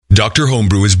Dr.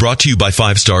 Homebrew is brought to you by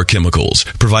 5 Star Chemicals,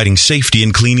 providing safety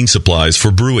and cleaning supplies for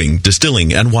brewing,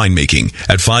 distilling, and winemaking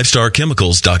at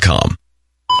 5starchemicals.com.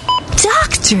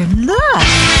 Doctor, look!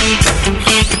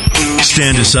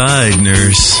 Stand aside,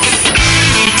 nurse.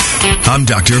 I'm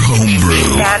Dr.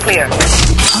 Homebrew. Stand clear.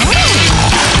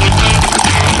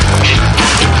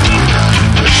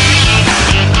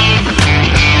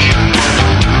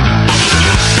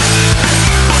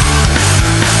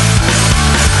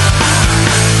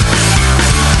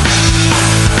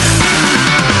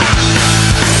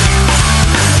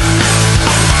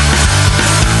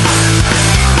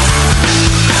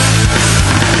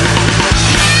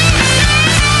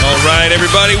 All right,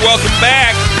 everybody, welcome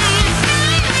back.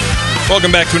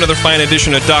 Welcome back to another fine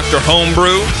edition of Dr.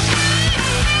 Homebrew.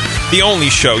 The only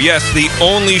show, yes, the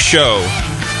only show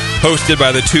hosted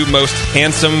by the two most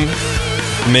handsome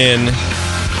men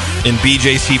in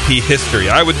BJCP history.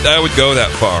 I would go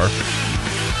that far.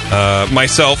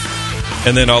 Myself,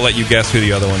 and then I'll let you guess who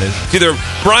the other one is. It's either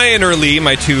Brian or Lee,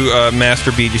 my two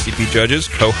master BJCP judges,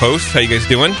 co-hosts. How you guys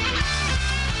doing?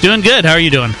 Doing good. How are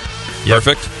you doing?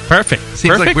 Perfect. Perfect.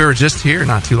 Seems like we were just here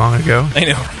not too long ago. I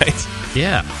know, right?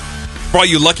 Yeah. For all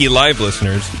you lucky live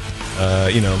listeners,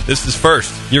 this is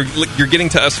first. You're getting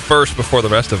to us first before the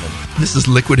rest of them. This is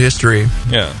liquid history.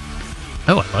 Yeah.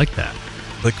 Oh, I like that.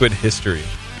 Liquid history.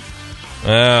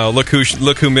 Oh, look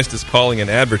who missed his calling in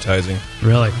advertising.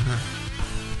 Really?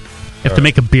 You have to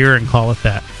make a beer and call it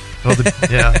that. Well,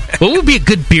 yeah. What would be a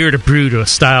good beer to brew to a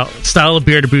style of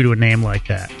beer to brew to a name like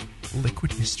that?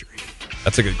 Liquid history.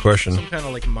 That's a good question. Some kind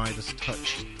of like Midas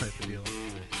touch type of deal.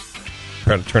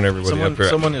 Trying to turn everybody up here.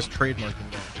 Someone is trademarking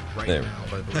that right now,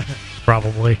 by the way.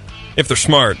 Probably. If they're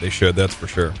smart, they should. That's for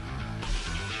sure.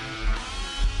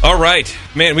 All right,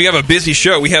 man. We have a busy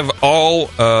show. We have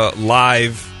all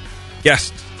live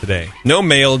guests today. No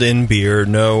mailed-in beer.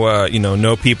 No,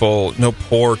 no people. No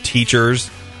poor teachers,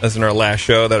 as in our last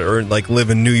show, that are like live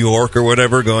in New York or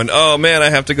whatever, going, "Oh man, I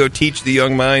have to go teach the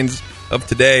young minds of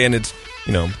today," and it's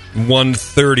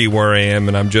 1:30 where I am,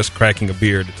 and I'm just cracking a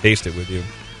beer to taste it with you.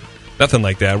 Nothing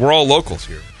like that. We're all locals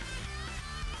here.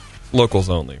 Locals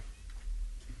only.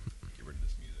 Get rid of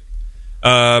this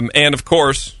music. And, of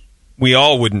course, we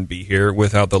all wouldn't be here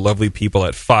without the lovely people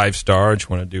at 5 Star. I just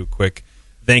want to do a quick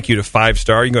thank you to 5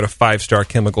 Star. You can go to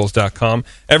 5starchemicals.com.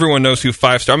 Everyone knows who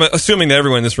 5 Star... I'm assuming that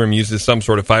everyone in this room uses some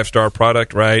sort of 5 Star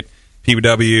product, right?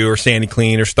 PW or Sandy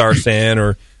Clean or Star San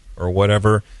or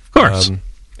whatever. Of course.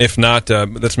 If not,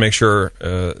 let's make sure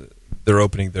they're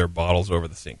opening their bottles over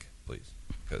the sink, please,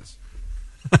 because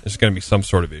there's going to be some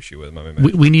sort of issue with them.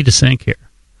 We need a sink here.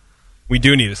 We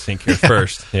do need a sink here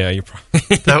first. Yeah, you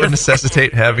probably that would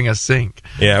necessitate having a sink.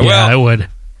 Yeah, well, I would.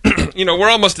 We're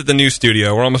almost at the new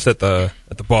studio. We're almost at the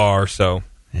bar, so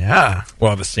yeah,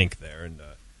 we'll have a sink there, and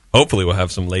hopefully we'll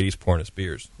have some ladies pouring us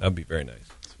beers. That'd be very nice.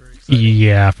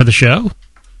 Yeah, for the show.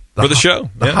 The show.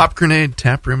 The Hop Grenade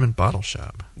Tap Room and Bottle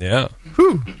Shop. Yeah.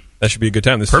 Whew. That should be a good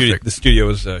time. The studio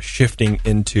is shifting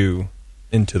into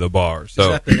the bar. So is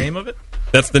that the name of it?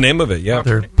 That's the name of it, yeah.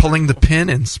 They're pulling the pin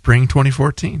in spring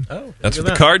 2014. Oh, that's what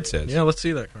the card says. Yeah, let's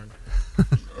see that card.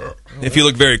 If you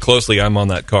look very closely, I'm on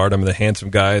that card. I'm the handsome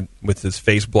guy with his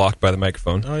face blocked by the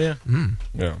microphone. Oh, yeah.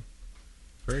 Yeah.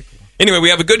 Very cool. Anyway, we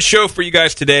have a good show for you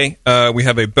guys today. We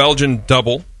have a Belgian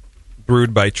double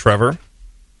brewed by Trevor,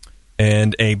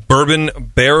 and a bourbon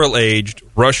barrel-aged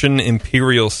Russian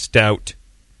Imperial Stout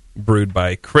brewed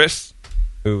by Chris,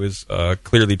 who is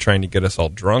clearly trying to get us all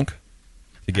drunk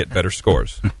to get better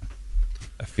scores.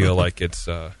 I feel like it's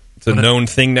a known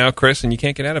thing now, Chris, and you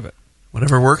can't get out of it.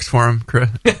 Whatever works for him, Chris.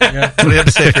 Yeah. What do you have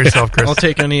to say for yourself, Chris? I'll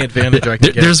take any advantage I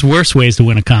can get. There's worse ways to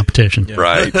win a competition. Yeah.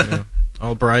 Right. Yeah.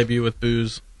 I'll bribe you with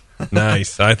booze.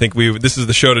 Nice. I think this is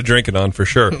the show to drink it on for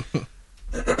sure.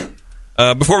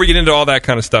 Before we get into all that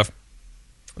kind of stuff,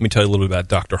 let me tell you a little bit about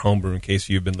Dr. Homebrew in case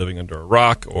you've been living under a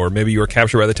rock or maybe you were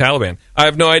captured by the Taliban. I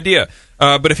have no idea.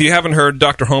 But if you haven't heard,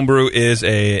 Dr. Homebrew is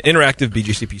an interactive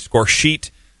BJCP score sheet.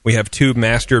 We have two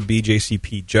master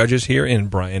BJCP judges here in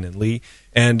Brian and Lee.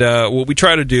 And what we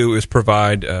try to do is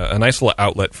provide a nice little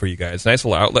outlet for you guys, a nice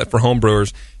little outlet for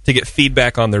homebrewers to get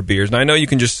feedback on their beers. Now, I know you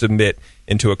can just submit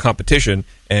into a competition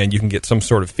and you can get some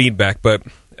sort of feedback, but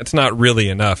it's not really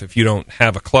enough if you don't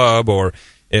have a club or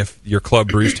if your club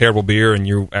brews terrible beer and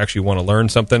you actually want to learn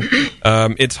something.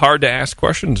 It's hard to ask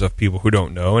questions of people who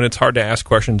don't know, and it's hard to ask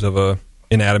questions of a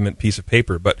inanimate piece of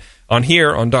paper. But on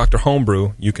here, on Dr.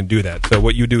 Homebrew, you can do that. So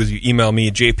what you do is you email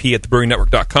me,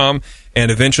 jp@thebrewingnetwork.com,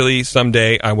 and eventually,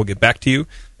 someday, I will get back to you,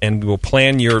 and we will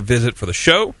plan your visit for the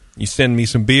show. You send me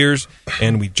some beers,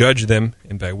 and we judge them.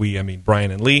 And by we, I mean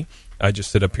Brian and Lee. I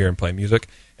just sit up here and play music.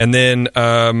 And then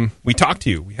we talk to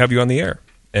you. We have you on the air.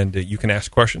 and you can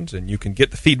ask questions, and you can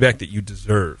get the feedback that you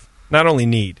deserve. Not only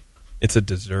need, it's a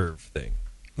deserve thing.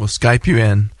 We'll Skype you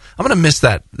in. I'm going to miss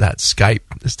that Skype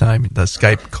this time, the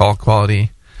Skype call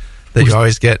quality that you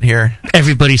always get here.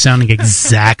 Everybody sounding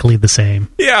exactly the same.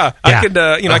 Yeah. I could,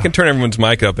 I can turn everyone's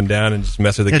mic up and down and just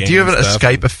mess with the game. Do you have a stuff.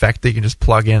 Skype effect that you can just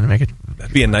plug in and make it?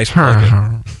 That'd be a nice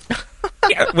plug-in.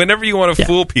 Yeah, whenever you want to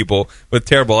fool people with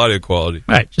terrible audio quality.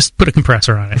 Right, just put a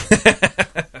compressor on it.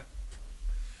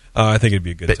 I think it'd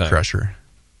be a good Bit time. crusher.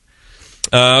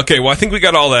 Okay, well, I think we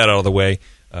got all that out of the way.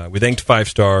 We thanked 5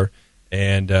 Star,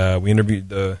 and we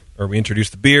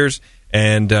introduced the beers,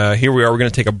 and here we are. We're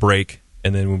going to take a break,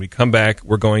 and then when we come back,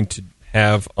 we're going to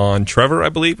have on Trevor, I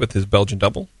believe, with his Belgian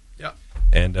double. Yeah.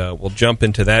 And we'll jump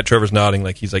into that. Trevor's nodding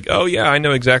like he's like, oh, yeah, I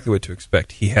know exactly what to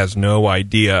expect. He has no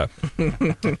idea.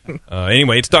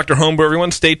 Anyway, it's Dr. Homebrew,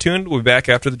 everyone. Stay tuned. We'll be back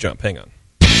after the jump. Hang on.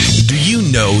 Do you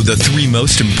know the 3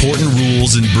 most important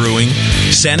rules in brewing?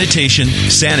 Sanitation,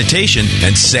 sanitation,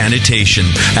 and sanitation.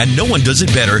 And no one does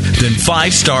it better than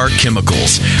 5 Star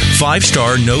Chemicals. 5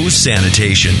 Star knows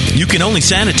sanitation. You can only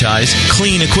sanitize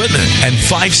clean equipment. And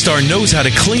 5 Star knows how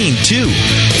to clean, too.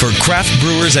 For craft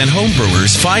brewers and home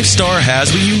brewers, 5 Star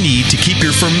has what you need to keep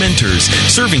your fermenters,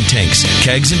 serving tanks,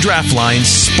 kegs, and draft lines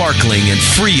sparkling and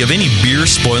free of any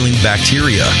beer-spoiling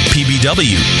bacteria.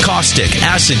 PBW, caustic,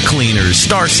 acid cleaners,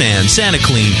 Star Sand,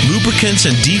 SaniClean, lubricants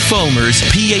and defoamers,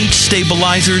 pH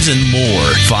stabilizers, and more.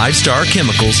 5 Star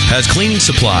Chemicals has cleaning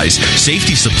supplies,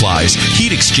 safety supplies,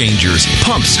 heat exchangers,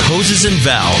 pumps, hoses, and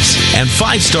valves. And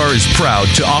 5 Star is proud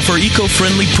to offer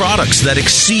eco-friendly products that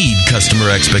exceed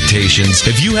customer expectations.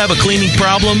 If you have a cleaning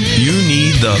problem, you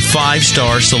need the 5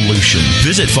 Star solution.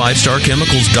 Visit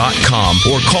 5starchemicals.com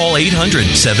or call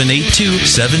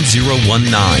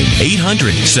 800-782-7019.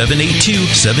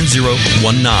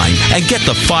 800-782-7019 and get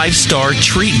the 5 Star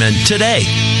treatment today.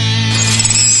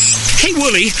 Hey,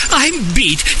 Wooly, I'm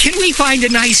beat. Can we find a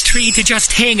nice tree to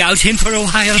just hang out in for a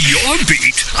while? You're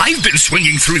beat. I've been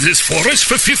swinging through this forest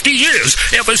for 50 years,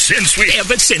 ever since we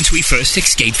first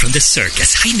escaped from the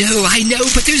circus. I know,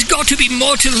 but there's got to be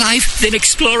more to life than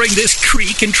exploring this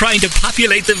creek and trying to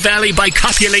populate the valley by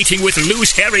copulating with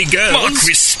loose, hairy girls.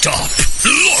 Marquis, stop.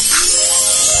 Look!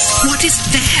 What is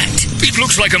that? It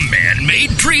looks like a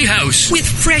man-made treehouse. With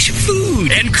fresh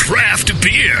food. And craft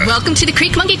beer. Welcome to the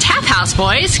Creek Monkey Tap House,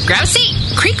 boys. Grab a seat.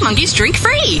 Creek Monkeys drink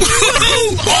free.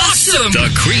 Awesome!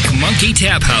 The Creek Monkey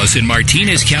Tap House in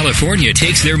Martinez, California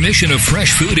takes their mission of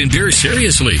fresh food and beer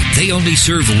seriously. They only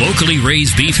serve locally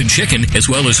raised beef and chicken, as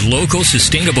well as local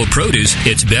sustainable produce.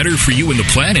 It's better for you and the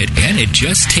planet, and it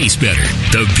just tastes better.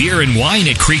 The beer and wine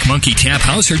at Creek Monkey Tap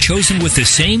House are chosen with the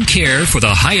same care for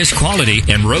the highest quality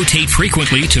and rotate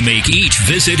frequently to make each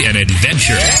visit an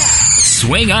adventure.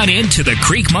 Swing on into the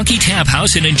Creek Monkey Tap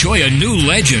House and enjoy a new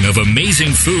legend of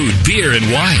amazing food, beer, and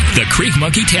wine. The Creek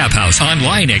Monkey Tap House,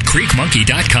 online at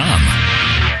creekmonkey.com.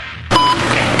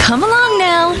 Come along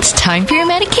now. It's time for your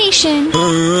medication. Back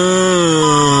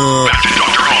to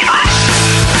Dr. Homebrew.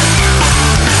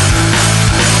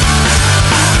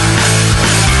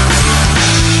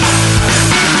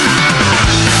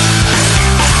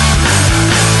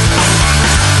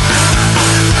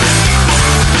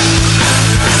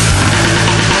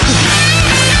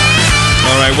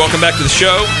 All right, welcome back to the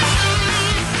show.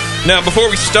 Now, before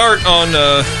we start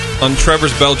on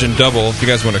Trevor's Belgian Double, if you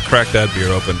guys want to crack that beer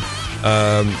open,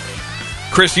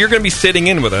 Chris, you're going to be sitting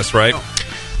in with us, right?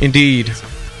 Indeed.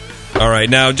 All right,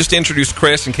 now just to introduce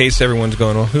Chris, in case everyone's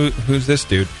going, well, who's this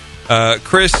dude?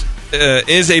 Chris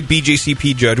is a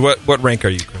BJCP judge. What rank are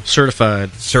you, Chris?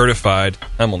 Certified. Certified.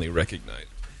 I'm only recognized.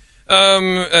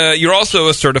 You're also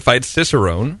a certified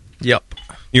Cicerone. Yep.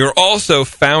 You're also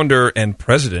founder and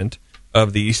president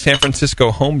of the San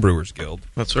Francisco Homebrewers Guild.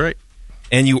 That's right.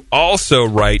 And you also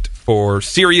write for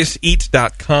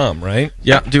SeriousEat.com, right?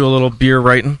 Yeah, do a little beer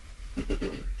writing.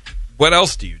 What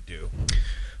else do you do?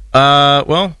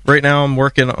 Well, right now I'm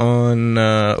working on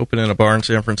opening a bar in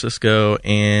San Francisco,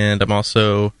 and I got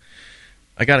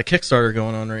a Kickstarter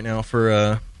going on right now for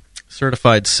a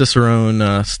certified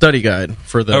Cicerone study guide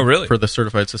for the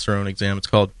certified Cicerone exam. It's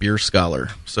called Beer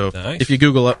Scholar. So if you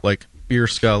Google up like Beer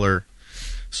Scholar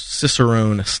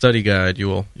Cicerone study guide,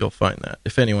 you'll find that.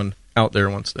 If anyone out there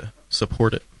wants to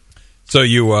support it. So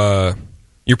you're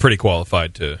pretty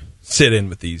qualified to sit in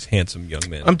with these handsome young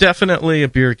men. I'm definitely a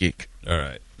beer geek. All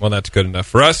right. Well, that's good enough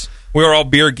for us. We are all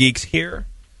beer geeks here.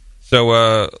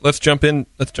 So let's jump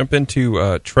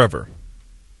into Trevor.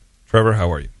 Trevor,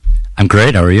 how are you? I'm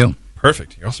great. How are you?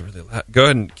 Perfect. You're also really loud. Go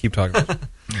ahead and keep talking.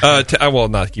 I will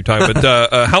not keep talking, but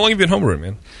how long have you been homebrewing,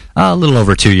 man? A little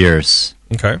over 2 years.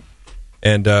 Okay.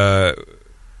 And are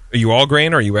you all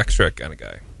grain or are you extract kind of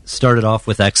guy? started off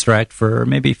with extract for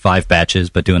maybe 5 batches,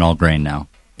 but doing all grain now.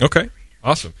 Okay,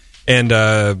 awesome. And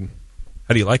how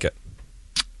do you like it?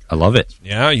 I love it.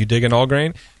 Yeah, you dig an all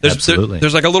grain? Absolutely.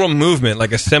 There's like a little movement,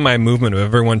 like a semi-movement of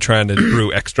everyone trying to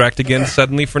brew extract again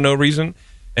suddenly for no reason,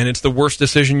 and it's the worst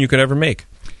decision you could ever make.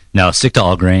 No, stick to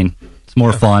all grain. It's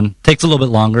more fun. Takes a little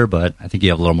bit longer, but I think you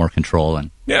have a little more control,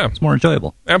 and it's more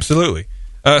enjoyable. Absolutely.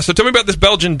 So tell me about this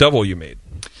Belgian double you made.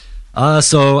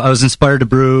 So I was inspired to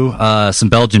brew some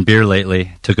Belgian beer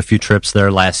lately. Took a few trips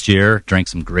there last year, drank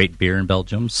some great beer in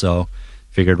Belgium, so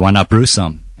figured why not brew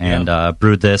some. And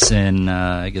brewed this in,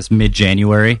 I guess,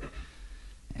 mid-January.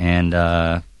 And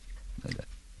I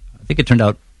think it turned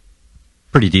out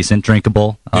pretty decent,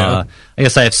 drinkable. I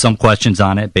guess I have some questions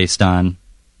on it based on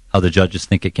how the judges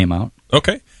think it came out.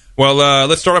 Okay. Well,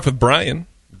 let's start off with Brian.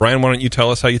 Brian, why don't you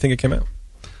tell us how you think it came out?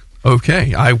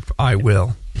 Okay, I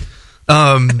will.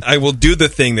 I will do the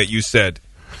thing that you said.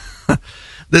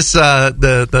 This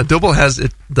the double has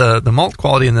the malt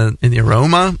quality in the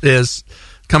aroma is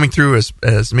coming through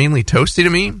as mainly toasty to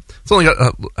me. It's only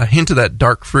got a hint of that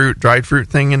dark fruit, dried fruit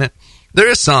thing in it. There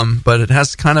is some, but it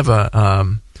has kind of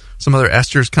some other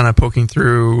esters kind of poking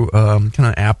through, kind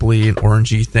of appley and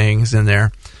orangey things in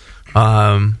there.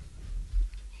 I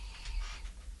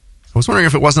was wondering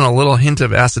if it wasn't a little hint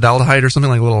of acetaldehyde or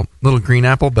something like a little green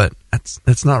apple, but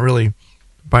it's not really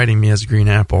biting me as a green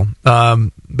apple.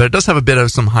 But it does have a bit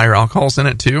of some higher alcohols in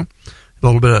it too. A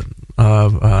little bit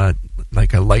of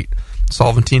like a light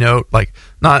solventy note, like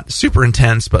not super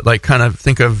intense, but like kind of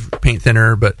think of paint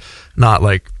thinner, but not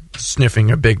like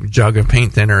sniffing a big jug of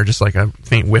paint thinner, just like a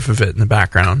faint whiff of it in the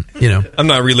background. You know, I'm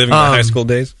not reliving my high school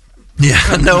days.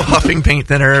 Yeah, no huffing paint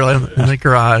thinner in the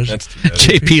garage.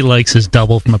 JP likes his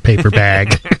double from a paper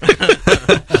bag.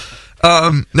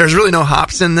 There's really no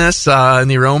hops in this in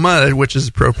the aroma, which is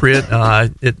appropriate.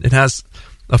 It has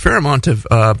a fair amount of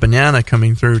banana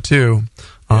coming through too,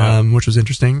 which was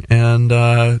interesting, and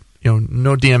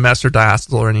no DMS or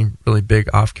diacetyl or any really big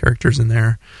off characters in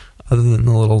there, other than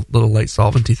the little light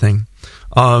solventy thing.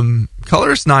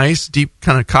 Color is nice, deep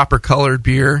kind of copper colored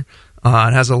beer.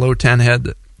 It has a low tan head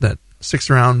that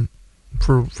sticks around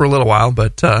for a little while,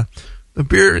 but the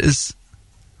beer is,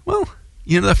 well,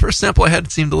 the first sample I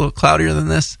had seemed a little cloudier than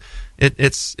this.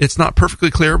 It's not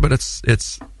perfectly clear, but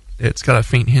it's got a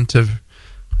faint hint of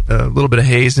a little bit of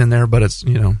haze in there, but it's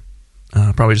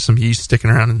probably just some yeast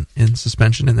sticking around in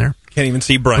suspension in there. Can't even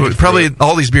see Brian. Probably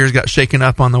all these beers got shaken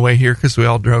up on the way here because we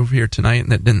all drove here tonight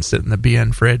and it didn't sit in the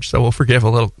BN fridge, so we'll forgive a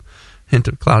little hint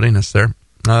of cloudiness there.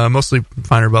 Mostly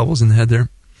finer bubbles in the head there.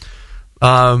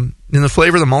 In the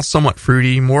flavor, the malt's somewhat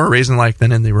fruity, more raisin-like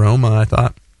than in the aroma, I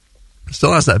thought. It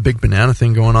still has that big banana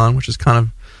thing going on, which is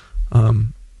kind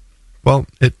of,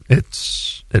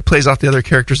 it plays off the other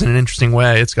characters in an interesting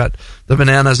way. It's got the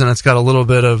bananas and it's got a little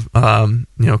bit of, kind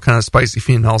of spicy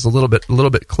phenols, a little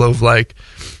bit clove-like.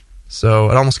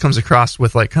 So it almost comes across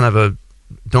with like kind of a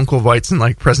Dunkelweizen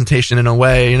like presentation in a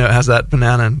way. It has that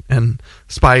banana and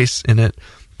spice in it,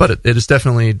 but it is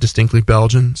definitely distinctly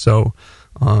Belgian. So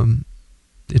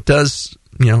it does,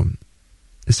 it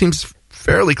seems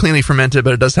fairly cleanly fermented,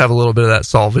 but it does have a little bit of that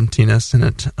solventiness in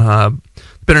it.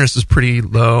 Bitterness is pretty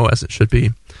low, as it should be.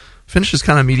 Finish is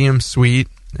kind of medium sweet,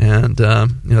 and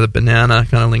the banana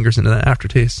kind of lingers into that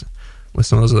aftertaste with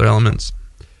some of those other elements.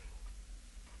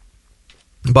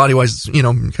 Body wise,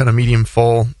 kind of medium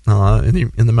full in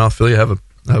the mouthfeel. You have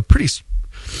a pretty.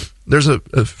 There's a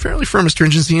fairly firm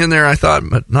astringency in there, I thought,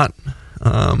 but not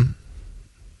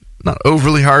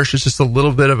overly harsh. It's just a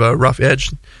little bit of a rough edge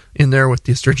in there with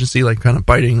the astringency, like kind of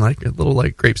biting, like a little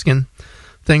like grape skin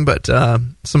thing. But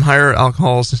some higher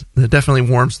alcohols. It definitely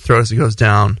warms the throat as it goes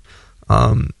down.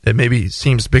 It maybe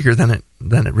seems bigger than it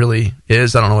really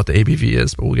is. I don't know what the ABV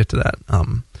is, but we'll get to that.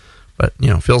 But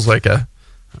feels like a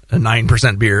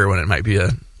 9% beer when it might be a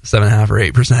 7.5 or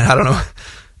 8%. I don't know.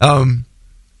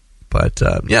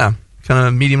 Kind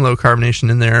of medium low carbonation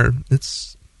in there.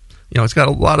 It's it's got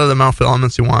a lot of the mouthfeel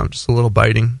elements you want, just a little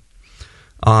biting.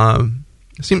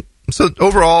 So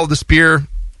overall, this beer,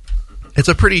 it's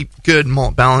a pretty good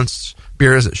malt balanced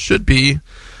beer as it should be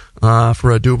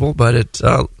for a double, but it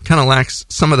kind of lacks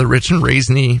some of the rich and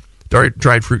raisiny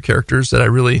dried fruit characters that I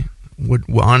really would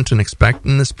want and expect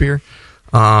in this beer.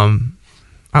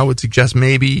 I would suggest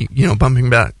maybe, bumping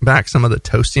back some of the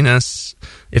toastiness.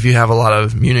 If you have a lot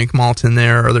of Munich malt in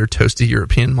there or other toasty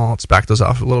European malts, back those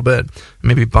off a little bit.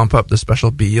 Maybe bump up the Special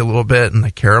B a little bit and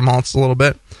the Cara malts a little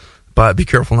bit. But be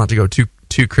careful not to go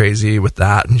too crazy with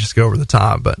that and just go over the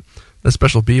top. But the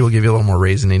Special B will give you a little more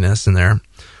raisininess in there.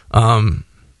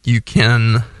 You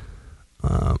can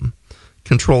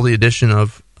control the addition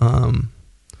of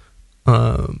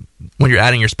when you're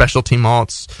adding your specialty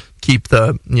malts, keep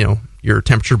the your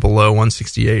temperature below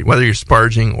 168, whether you're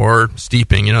sparging or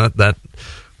steeping. That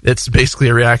it's basically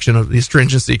a reaction of the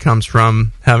astringency comes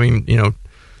from having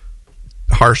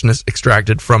harshness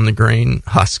extracted from the grain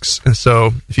husks. And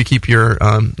so if you keep your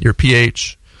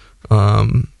pH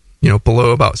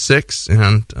below about 6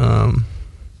 and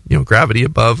gravity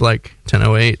above like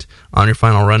 1008 on your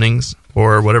final runnings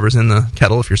or whatever's in the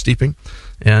kettle if you're steeping,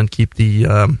 and keep the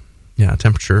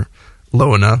temperature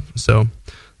low enough, so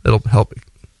it'll help.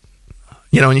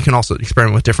 And you can also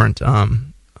experiment with different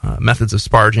methods of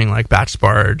sparging, like batch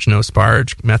sparge, no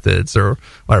sparge methods, or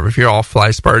whatever. If you're all fly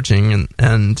sparging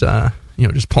and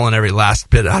just pulling every last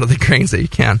bit out of the grains that you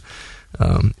can,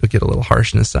 you'll get a little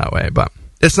harshness that way. But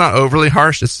it's not overly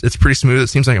harsh. It's pretty smooth. It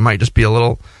seems like it might just be a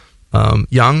little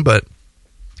young, but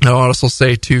I'll also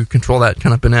say to control that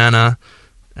kind of banana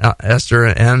ester,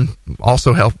 and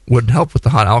also would help with the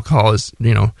hot alcohol is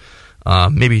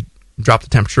maybe drop the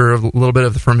temperature of a little bit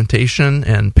of the fermentation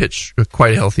and pitch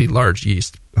quite a healthy large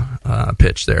yeast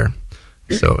pitch there.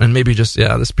 So, and maybe just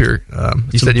this beer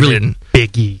you said you made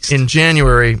big yeast in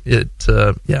January. Big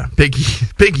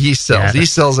yeast cells,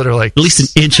 yeast cells that are like at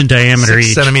least an inch in diameter,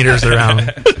 6 centimeters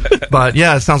around. But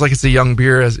it sounds like it's a young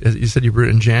beer, as you said you brewed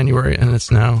it in January, and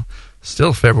it's now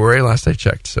still February last I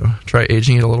checked. So try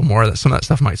aging it a little more. That some of that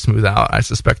stuff might smooth out. I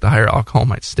suspect the higher alcohol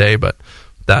might stay, but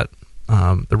that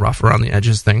the rough around the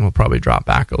edges thing will probably drop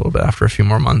back a little bit after a few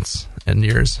more months and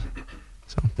years.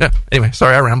 So anyway,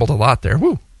 sorry I rambled a lot there.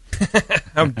 Woo.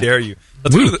 How dare you?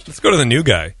 Let's go to the new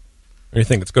guy. What do you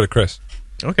think? Let's go to Chris.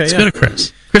 Okay, let's go to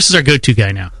Chris. Chris is our go-to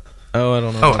guy now. Oh, I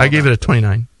don't know. Oh, I gave it a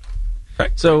 29.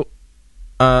 Okay. So,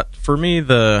 for me,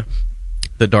 the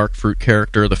dark fruit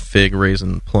character, the fig,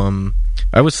 raisin, plum,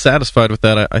 I was satisfied with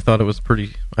that. I thought it was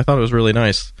really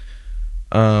nice.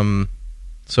 So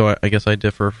I guess I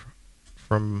differ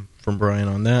from Brian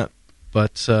on that.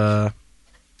 But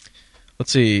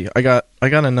let's see. I got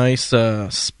a nice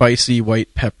spicy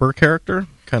white pepper character,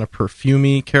 kind of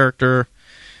perfumey character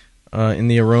in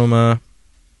the aroma.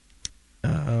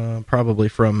 Probably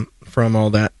from all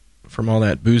that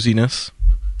booziness.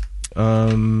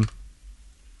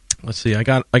 Let's see. I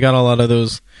got a lot of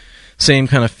those same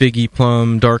kind of figgy,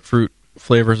 plum, dark fruit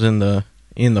flavors in the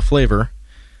flavor,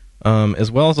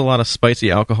 as well as a lot of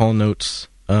spicy alcohol notes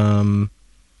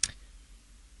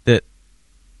that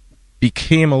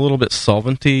became a little bit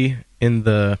solventy in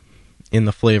the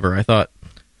flavor. I thought,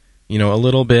 a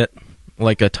little bit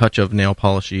like a touch of nail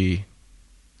polishy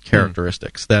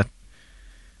characteristics. That.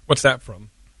 What's that from?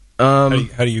 How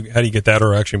do you get that,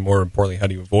 or actually more importantly, how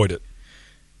do you avoid it?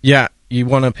 Yeah, you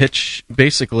want to pitch,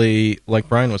 basically, like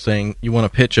Brian was saying, you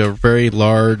want to pitch a very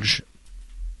large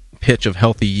pitch of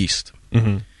healthy yeast,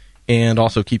 and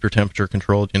also keep your temperature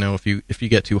controlled. If you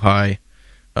get too high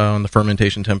on the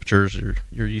fermentation temperatures,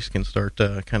 your yeast can start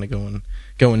kind of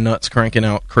going nuts, cranking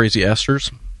out crazy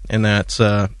esters, and that's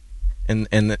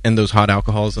and those hot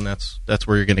alcohols, and that's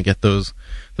where you're going to get those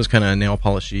kind of nail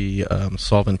polishy,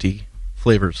 solventy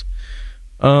flavors.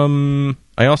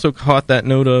 I also caught that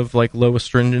note of like low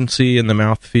astringency in the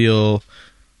mouthfeel.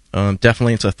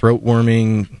 Definitely, it's a throat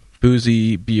warming,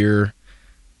 boozy beer.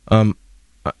 And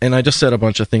I just said a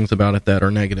bunch of things about it that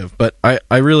are negative, but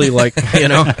I really like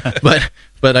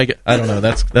but I don't know.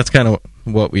 That's kind of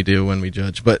what we do when we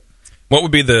judge. But what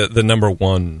would be the number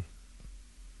one,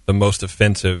 the most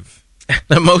offensive?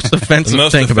 The most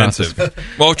offensive thing about this.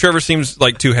 Well, Trevor seems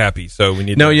like too happy, so we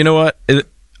need. No, you know what?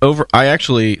 I was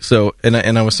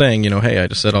saying, hey, I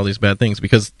just said all these bad things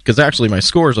because actually my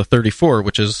score is a 34,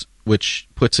 which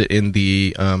puts it in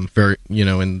the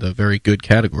in the very good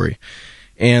category,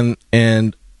 and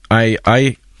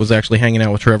I was actually hanging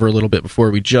out with Trevor a little bit before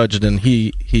we judged, and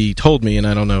he told me, and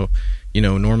I don't know,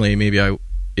 normally maybe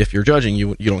if you're judging,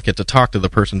 you don't get to talk to the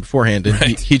person beforehand, and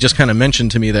right. he just kind of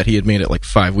mentioned to me that he had made it like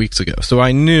 5 weeks ago, so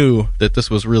I knew that this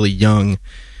was really young.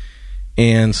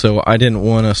 And so I didn't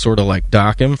want to sort of like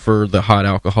dock him for the hot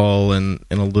alcohol and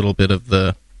a little bit of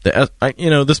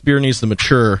this beer needs to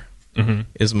mature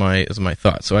is my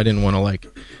thought. So I didn't want to like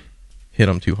hit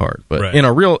him too hard. But right. in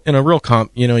a real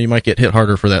comp, you might get hit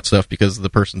harder for that stuff because the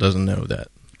person doesn't know that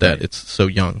right. It's so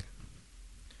young.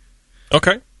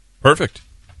 Okay, perfect.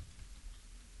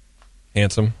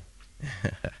 Handsome.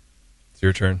 It's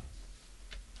your turn.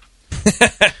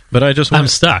 But I'm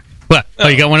stuck. What? Oh,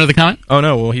 you got one other comment? Oh,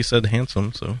 no. Well, he said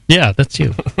handsome, so. Yeah, that's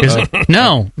you. Is it?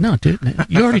 No, dude.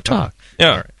 You already talked. Yeah.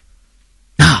 All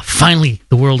right. Finally,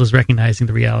 the world is recognizing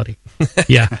the reality.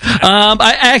 Yeah.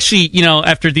 I actually,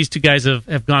 after these two guys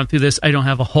have gone through this, I don't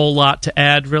have a whole lot to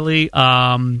add, really.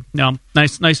 Nice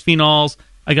phenols.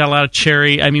 I got a lot of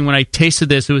cherry. I mean, when I tasted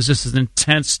this, it was just an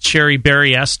intense cherry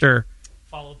berry ester,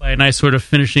 followed by a nice sort of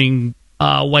finishing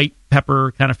white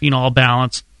pepper kind of phenol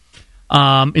balance.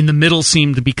 In the middle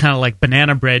seemed to be kind of like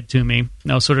banana bread to me,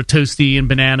 sort of toasty and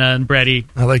banana and bready.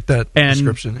 I like that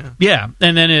description, Yeah,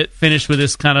 and then it finished with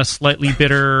this kind of slightly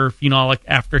bitter phenolic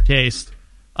aftertaste.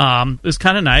 It was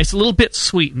kind of nice, a little bit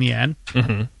sweet in the end.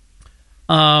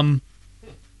 Mm-hmm.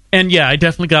 And yeah, I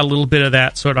definitely got a little bit of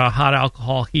that sort of hot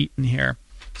alcohol heat in here.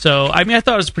 So, I mean, I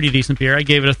thought it was a pretty decent beer. I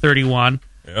gave it a 31.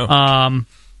 Yeah.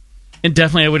 And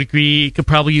definitely, I would agree, you could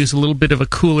probably use a little bit of a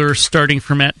cooler starting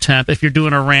ferment temp. If you're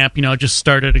doing a ramp, just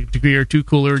start at a degree or two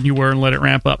cooler than you were and let it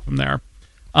ramp up from there.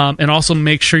 And also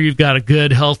make sure you've got a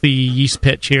good, healthy yeast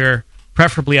pitch here,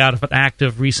 preferably out of an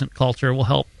active recent culture will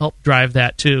help drive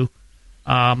that too.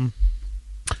 Other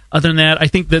than that, I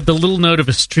think that the little note of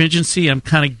astringency, I'm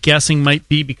kind of guessing might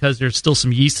be because there's still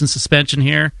some yeast in suspension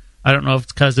here. I don't know if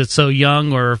it's because it's so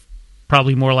young or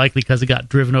probably more likely because it got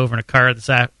driven over in a car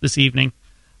this evening.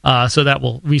 So that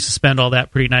will resuspend all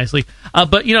that pretty nicely.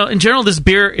 But, in general, this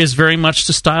beer is very much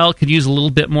to style. Could use a little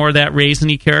bit more of that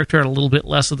raisiny character and a little bit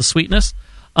less of the sweetness.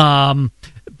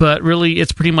 But really,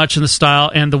 it's pretty much in the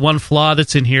style. And the one flaw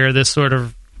that's in here, this sort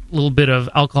of little bit of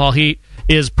alcohol heat,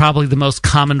 is probably the most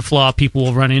common flaw people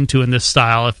will run into in this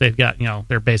style if they've got,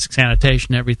 their basic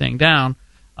sanitation and everything down.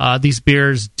 These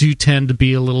beers do tend to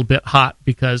be a little bit hot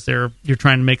because you're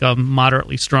trying to make a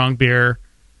moderately strong beer.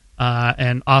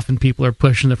 And often people are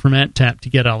pushing the ferment temp to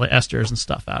get all the esters and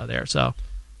stuff out of there. So,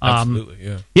 absolutely,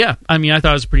 yeah. Yeah, I mean, I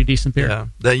thought it was a pretty decent beer. Yeah,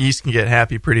 that yeast can get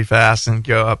happy pretty fast and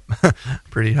go up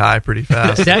pretty high pretty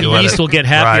fast. That yeast will get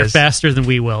happier faster than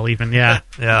we will, even, yeah.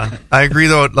 Yeah, I agree,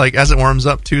 though, like, as it warms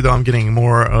up, too, though, I'm getting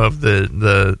more of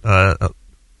the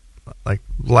like,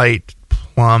 light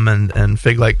plum and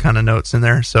fig-like kind of notes in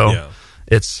there, so... Yeah.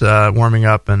 It's warming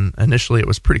up, and initially it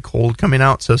was pretty cold coming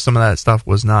out, so some of that stuff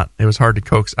was not... It was hard to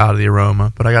coax out of the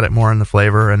aroma, but I got it more in the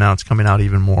flavor, and now it's coming out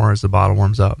even more as the bottle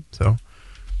warms up. So,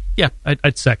 yeah,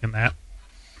 I'd second that.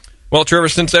 Well, Trevor,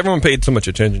 since everyone paid so much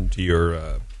attention to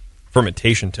your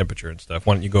fermentation temperature and stuff,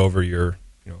 why don't you go over your,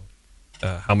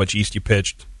 how much yeast you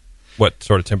pitched, what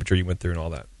sort of temperature you went through, and all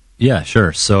that? Yeah,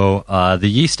 sure. So the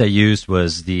yeast I used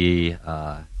was the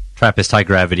Trappist High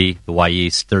Gravity, the Y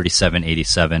yeast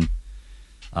 3787.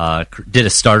 Did a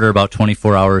starter about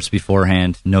 24 hours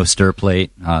beforehand, no stir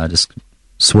plate, just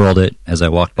swirled it as I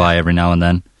walked by every now and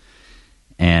then.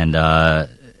 And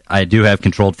I do have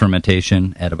controlled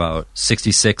fermentation at about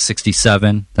 66,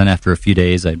 67. Then after a few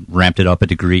days, I ramped it up a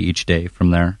degree each day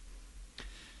from there.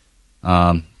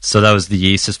 So that was the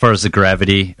yeast. As far as the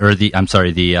gravity, or the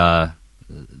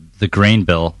grain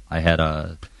bill, I had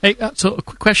a... Hey, so a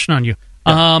quick question on you.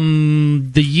 Yeah.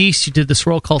 The yeast, you did the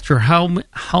swirl culture.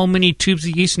 How many tubes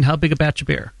of yeast and how big a batch of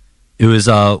beer? It was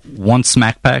one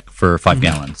smack pack for 5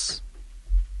 gallons.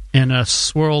 And a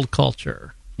swirled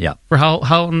culture. Yeah. For what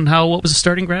was the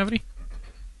starting gravity?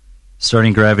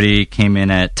 Starting gravity came in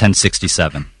at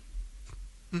 1067.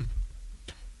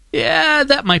 Yeah,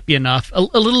 that might be enough. A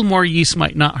little more yeast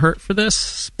might not hurt for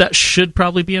this. That should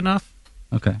probably be enough.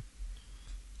 Okay.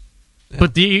 Yeah.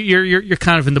 But you're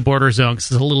kind of in the border zone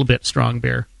because it's a little bit strong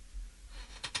beer.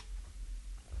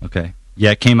 Okay.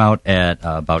 Yeah, it came out at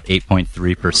about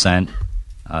 8.3%.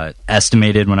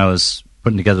 Estimated when I was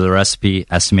putting together the recipe,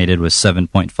 estimated was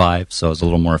 7.5, so I was a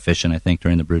little more efficient, I think,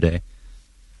 during the brew day.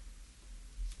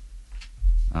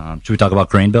 Should we talk about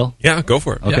grain bill? Yeah, go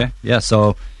for it. Okay. Yeah,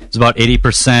 so it's about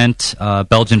 80%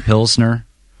 Belgian Pilsner,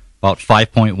 about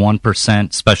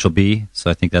 5.1% Special B,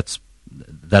 so I think that's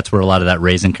where a lot of that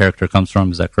raisin character comes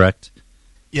from. Is that correct?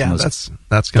 Yeah, that's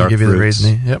going to give you the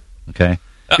raisin. Yep. Okay.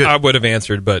 I would have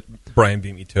answered, but Brian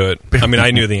beat me to it. I mean,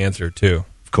 I knew the answer, too.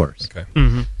 Of course. Okay.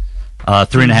 Mm-hmm.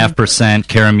 3.5%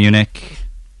 Cara Munich.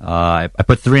 I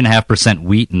put 3.5%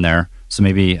 wheat in there, so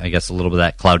maybe, I guess, a little bit of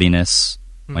that cloudiness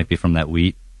might be from that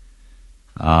wheat.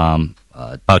 About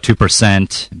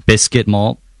 2% biscuit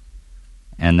malt,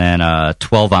 and then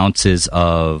 12 ounces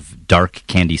of dark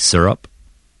candy syrup.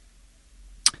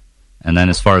 And then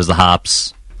as far as the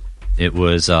hops, it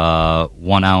was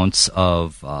 1 ounce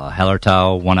of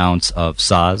Hallertau, 1 ounce of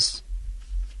Saaz.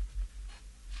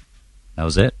 That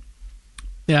was it.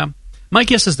 Yeah. My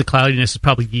guess is the cloudiness is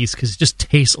probably yeast because it just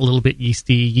tastes a little bit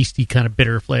yeasty kind of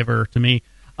bitter flavor to me.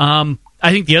 I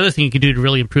think the other thing you could do to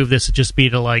really improve this would just be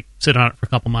to sit on it for a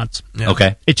couple months. Yeah.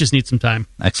 Okay. It just needs some time.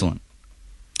 Excellent.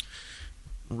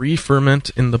 Re-ferment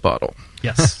in the bottle.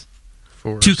 Yes.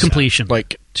 To completion.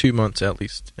 2 months at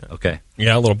least. Yeah. Okay.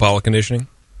 Yeah, a little bottle conditioning.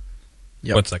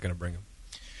 Yep. What's that going to bring him?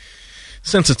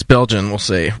 Since it's Belgian, we'll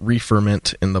say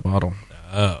re-ferment in the bottle.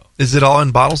 Oh. Is it all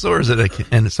in bottles, though, or is it in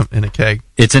a keg?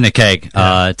 It's in a keg.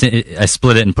 I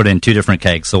split it and put it in 2 different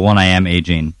kegs. So one I am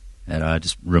aging at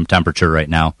just room temperature right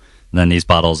now. And then these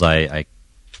bottles I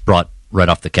brought right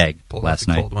off the keg last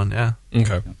night. Cold one, yeah.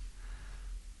 Okay.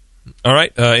 All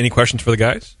right. Any questions for the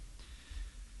guys?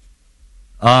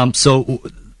 So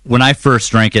when I first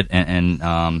drank it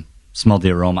and smelled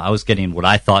the aroma, I was getting what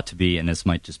I thought to be, and this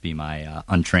might just be my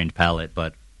untrained palate,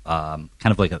 but kind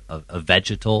of like a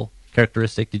vegetal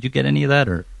characteristic. Did you get any of that,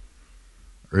 or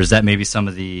is that maybe some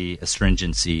of the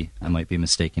astringency I might be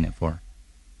mistaking it for?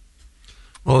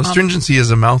 Well, astringency is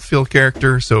a mouthfeel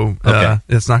character, so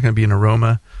it's not going to be an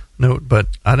aroma note. But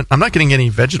I'm not getting any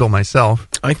vegetal myself.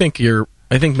 I think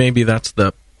maybe that's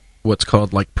what's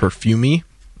called like perfumey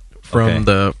from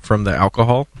the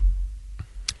alcohol.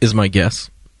 Is my guess.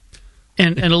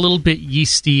 And a little bit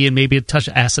yeasty, and maybe a touch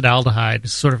of acetaldehyde,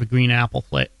 sort of a green apple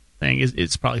thing.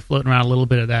 It's probably floating around a little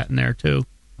bit of that in there too.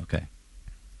 Okay.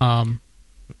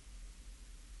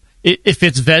 If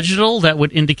it's vegetal, that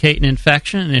would indicate an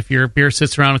infection. And if your beer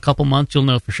sits around a couple months, you'll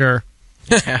know for sure.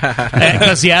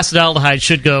 Because the acetaldehyde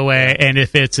should go away, and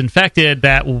if it's infected,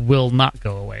 that will not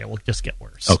go away. It will just get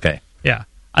worse. Okay. Yeah.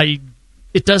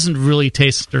 It doesn't really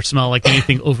taste or smell like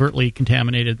anything overtly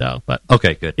contaminated, though. But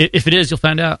okay, good. If it is, you'll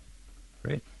find out.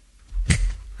 Great.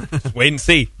 Just wait and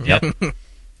see. Yep.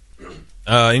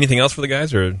 Anything else for the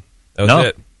guys, or that was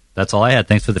it? That's all I had.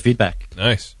 Thanks for the feedback.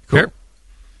 Nice. Cool. Sure.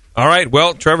 All right.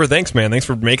 Well, Trevor, thanks, man. Thanks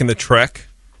for making the trek.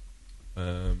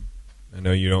 I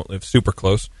know you don't live super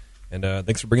close. And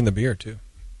thanks for bringing the beer, too.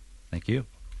 Thank you.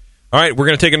 All right. We're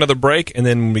going to take another break. And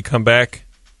then when we come back,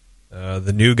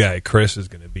 the new guy, Chris, is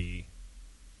going to be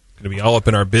all up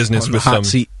in our business with some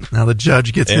seat. Now the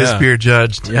judge gets his beer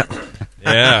judged. Yeah.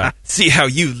 Yeah. See how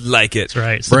you like it. That's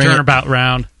right. It's the turnabout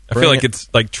round. I feel like it's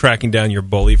like tracking down your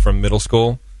bully from middle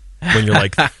school when you're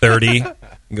like 30 and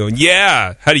going,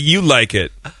 yeah, how do you like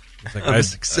it? It's like, I'm a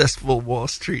successful Wall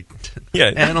Street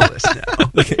analyst now.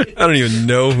 Like, I don't even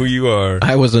know who you are.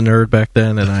 I was a nerd back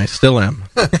then, and I still am.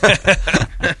 All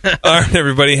right,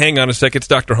 everybody, hang on a sec. It's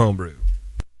Dr. Homebrew.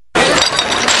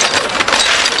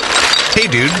 Hey,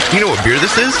 dude, you know what beer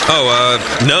this is? Oh,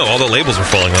 no, all the labels are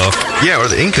falling off. Yeah, or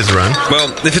the ink is run.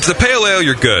 Well, if it's the pale ale,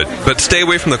 you're good, but stay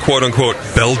away from the quote-unquote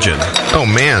Belgian. Oh,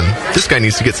 man, this guy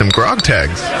needs to get some grog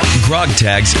tags. Grog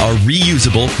tags are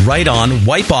reusable, write-on,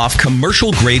 wipe-off,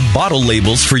 commercial-grade bottle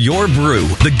labels for your brew.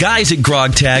 The guys at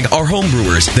Grog Tag are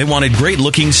homebrewers. They wanted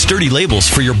great-looking, sturdy labels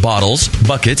for your bottles,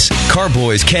 buckets,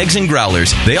 carboys, kegs, and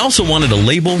growlers. They also wanted a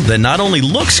label that not only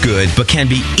looks good, but can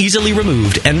be easily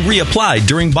removed and reapplied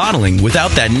during bottling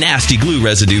without that nasty glue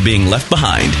residue being left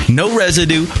behind. No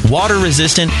residue,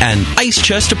 water-resistant, and ice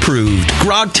chest approved.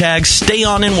 Grog tags stay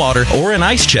on in water or an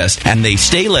ice chest, and they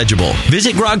stay legible.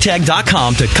 Visit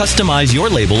grogtag.com to customize your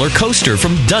label or coaster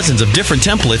from dozens of different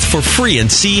templates for free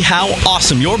and see how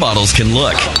awesome your bottles can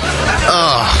look.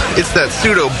 It's that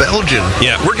pseudo-Belgian.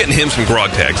 Yeah, we're getting him some grog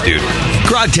tags, dude.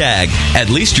 Grog Tag. At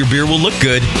least your beer will look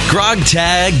good.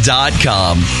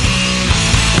 grogtag.com.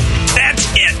 That's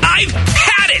it. I've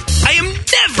had it. I am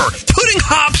never putting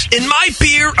hops in my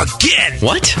beer again.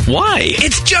 What? Why?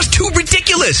 It's just too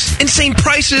ridiculous. Insane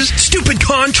prices, stupid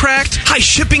contracts, high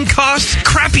shipping costs,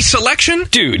 crappy selection.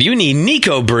 Dude, you need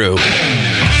Nico Brew.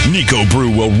 Nico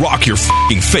Brew will rock your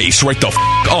f***ing face right the f***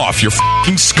 off your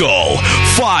f***ing skull.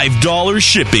 $5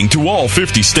 shipping to all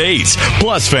 50 states.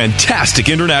 Plus fantastic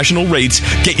international rates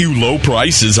get you low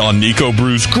prices on Nico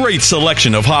Brew's great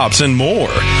selection of hops and more.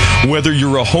 Whether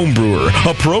you're a home brewer,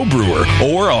 a pro brewer,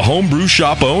 or a homebrew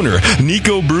shop owner,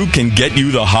 Nico Brew can get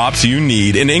you the hops you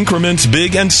need in increments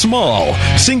big and small.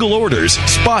 Single orders,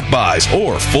 spot buys,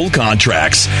 or full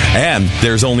contracts. And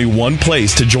there's only one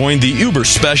place to join the uber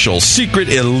special secret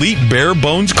elite bare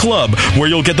bones club where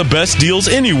you'll get the best deals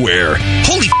anywhere.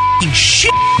 Holy f***ing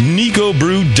shit!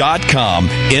 NicoBrew.com.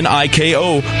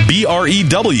 NIKOBREW.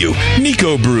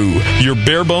 Nico Brew, your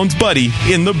bare bones buddy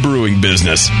in the brewing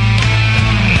business.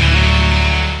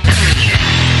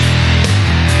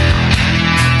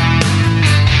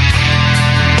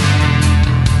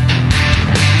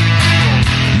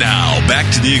 Now,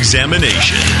 back to the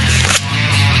examination.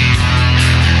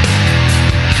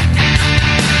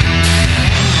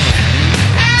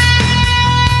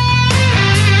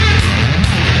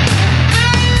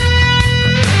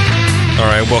 All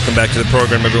right, welcome back to the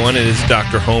program, everyone. It is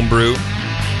Dr. Homebrew.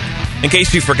 In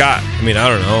case you forgot, I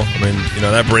don't know.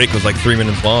 That break was like 3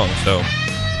 minutes long, so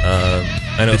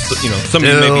I know, some of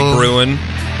you may be brewing.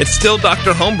 It's still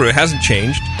Dr. Homebrew. It hasn't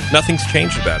changed. Nothing's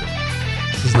changed about it.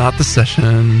 This is not the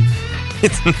session.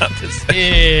 It's not the session.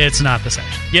 It's not the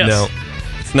session. Yes. No.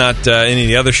 It's not any of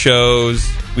the other shows.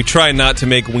 We try not to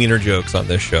make wiener jokes on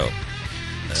this show.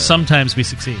 Sometimes we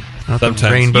succeed. Not the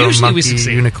Sometimes. Rainbow Usually we Monkey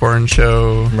succeed. Unicorn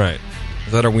Show. Right.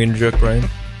 Is that our wiener joke, Brian?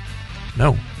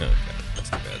 No, No, okay. That's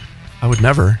too bad. I would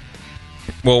never.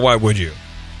 Well, why would you?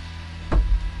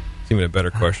 It's even a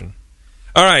better question.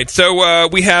 All right, so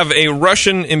we have a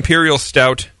Russian Imperial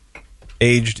Stout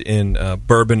aged in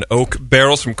bourbon oak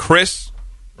barrels from Chris,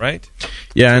 right?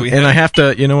 Yeah, Do we and I have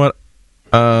to, you know what?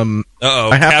 Uh-oh,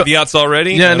 I have caveats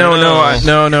already? Yeah, I don't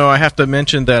know. no. I have to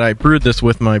mention that I brewed this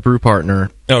with my brew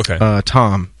partner, Okay.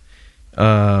 Tom.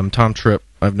 Tom Tripp.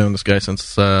 I've known this guy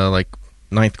since like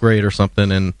 9th grade or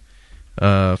something, and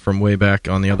from way back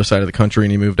on the other side of the country,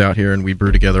 and he moved out here, and we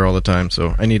brew together all the time.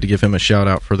 So I need to give him a shout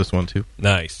out for this one too.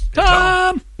 Nice.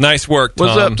 Tom! Nice work, Tom.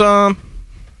 What's up, Tom?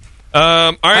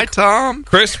 All right, Hi, Tom.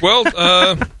 Chris, well,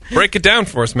 break it down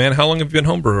for us, man. How long have you been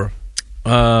homebrewer?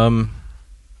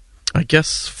 I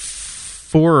guess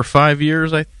 4 or 5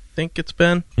 years, I think it's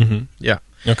been. Mm-hmm. Yeah.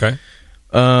 Okay.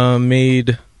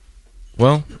 Made,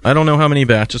 well, I don't know how many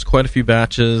batches, quite a few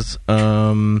batches.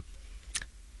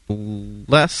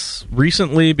 Less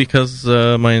recently because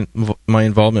my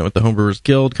involvement with the Homebrewers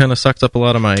Guild kind of sucks up a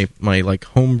lot of my like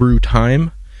homebrew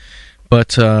time.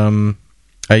 But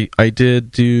I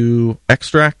did do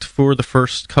extract for the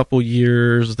first couple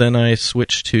years. Then I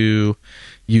switched to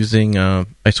using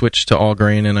all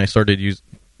grain, and I started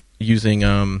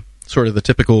using sort of the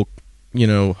typical,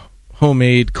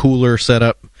 homemade cooler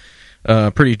setup,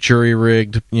 pretty jury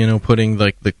rigged, putting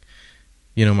like the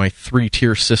my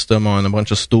 3-tier system on a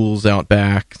bunch of stools out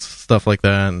back, stuff like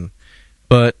that.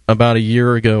 But about a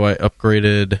year ago, I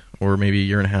upgraded, or maybe a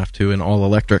year and a half, to an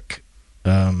all-electric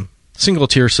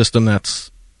single-tier system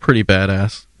that's pretty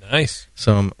badass. Nice.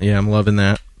 So, I'm loving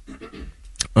that.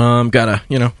 Got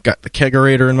the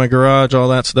kegerator in my garage, all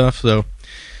that stuff. So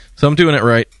I'm doing it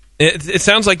right. It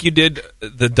sounds like you did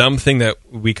the dumb thing that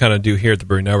we kind of do here at the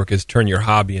Brewing Network, is turn your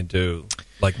hobby into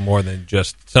like more than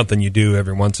just something you do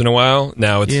every once in a while.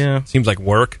 Now it seems like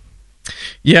work.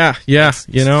 Yeah. It's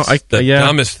the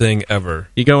dumbest thing ever.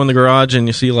 You go in the garage and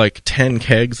you see like 10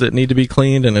 kegs that need to be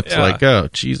cleaned, and it's like, oh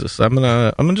Jesus,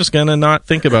 I'm just gonna not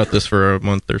think about this for a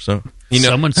month or so.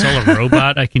 Someone sell a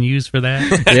robot I can use for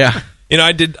that? Yeah.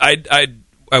 I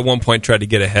at one point tried to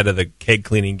get ahead of the keg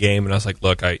cleaning game, and I was like,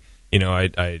 look, I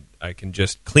can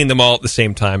just clean them all at the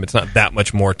same time. It's not that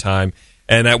much more time.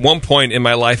 And at one point in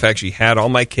my life, I actually had all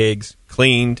my kegs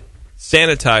cleaned,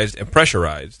 sanitized, and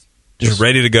pressurized, just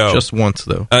ready to go. Just once,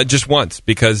 though. Just once,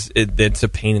 because it's a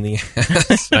pain in the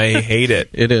ass. I hate it.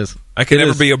 It is. I could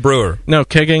never be a brewer. No,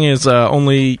 kegging is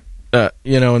only,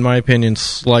 in my opinion,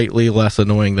 slightly less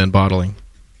annoying than bottling.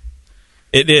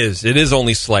 It is. It is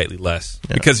only slightly less,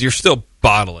 because you're still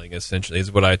bottling, essentially,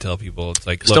 is what I tell people. It's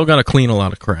like, still got to clean a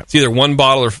lot of crap. It's either one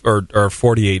bottle or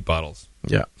 48 bottles.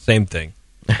 Yeah. Same thing.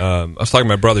 I was talking to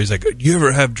my brother. He's like, "Do you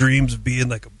ever have dreams of being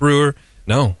like a brewer?"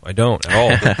 No, I don't at all.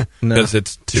 Because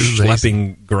it's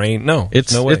schlepping grain. No,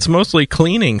 it's mostly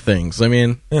cleaning things. I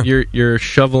mean, you're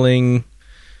shoveling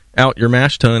out your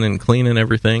mash tun and cleaning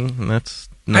everything, and that's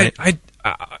nice. I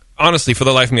honestly, for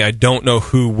the life of me, I don't know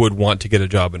who would want to get a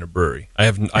job in a brewery. I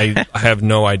have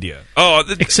no idea.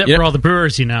 Except for all the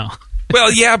brewers,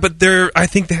 Well, yeah, but I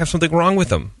think they have something wrong with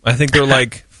them. I think they're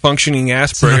like functioning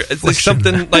Asperger. It's like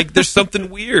something like there's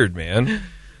something weird, man.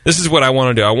 This is what I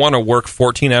want to do. I want to work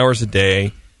 14 hours a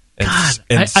day and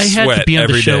I sweat had to be on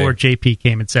the show day. where JP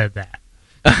came and said that.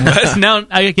 Now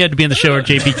I had to be on the show where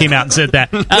JP came out and said that.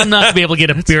 I'm not going to be able to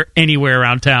get a beer anywhere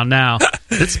around town now.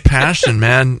 It's passion,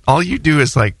 man. All you do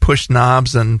is like push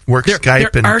knobs and work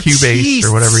Skype and Cubase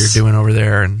or whatever you're doing over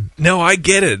there. And no, I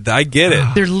get it.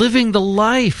 They're living the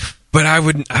life. But I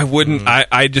wouldn't.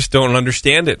 I just don't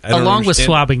understand it. Along with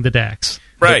swabbing the decks,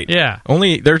 right? Yeah.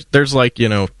 Only there's like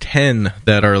 10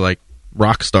 that are like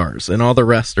rock stars, and all the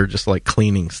rest are just like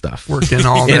cleaning stuff, working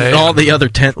all day. And all the other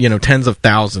tens of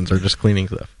thousands are just cleaning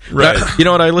stuff. Right. You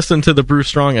know what? I listened to the Brew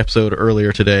Strong episode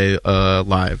earlier today,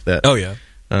 live.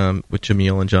 With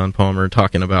Jameel and John Palmer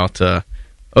talking about. So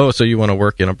you want to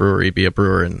work in a brewery, be a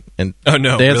brewer, and oh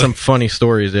no, they had some funny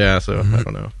stories. Yeah. So I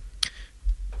don't know.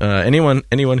 Anyone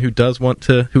who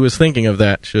is thinking of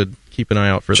that should keep an eye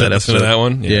out for that episode. Listen to that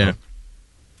one. Yeah.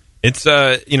 It's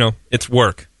it's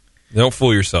work. Don't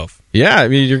fool yourself. Yeah, I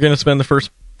mean, you're going to spend the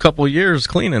first couple years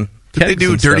cleaning. Did they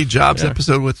do a Dirty Jobs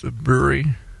episode with the brewery?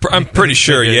 I'm pretty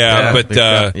sure, but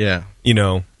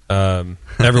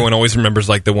everyone always remembers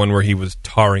like the one where he was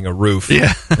tarring a roof.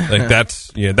 Yeah, like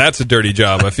that's a dirty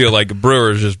job. I feel like a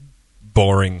brewer is just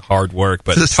boring, hard work,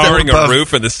 but tarring a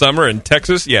roof in the summer in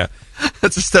Texas,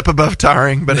 that's a step above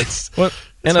tarring, but it's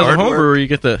And as a home brewer, you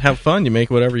get to have fun. You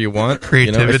make whatever you want.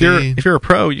 Creativity. You know, if you're a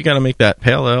pro, you got to make that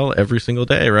pale ale every single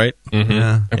day, right? Mm-hmm.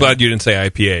 Yeah. I'm glad you didn't say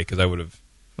IPA because I would have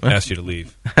asked you to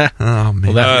leave. Oh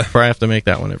man. Well, I have to make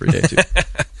that one every day too.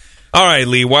 All right,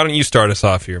 Lee. Why don't you start us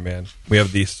off here, man? We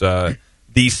have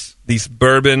these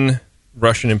bourbon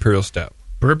Russian Imperial Stout.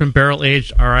 Bourbon barrel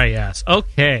aged RIS.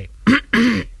 Okay.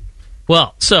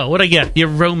 Well, so what I get? The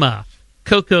aroma,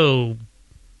 cocoa,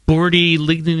 boardy,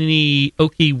 lignany,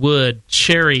 oaky wood,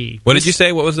 cherry. What did you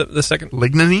say? What was the second?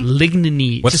 Lignany?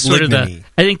 Lignany. What's just sort lignany? Of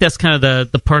I think that's kind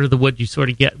of the part of the wood you sort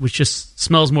of get, which just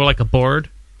smells more like a board,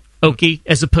 oaky,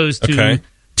 as opposed to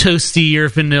toasty or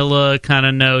vanilla kind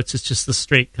of notes. It's just the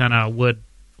straight kind of wood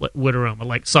aroma,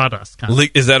 like sawdust kind of.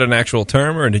 Is that an actual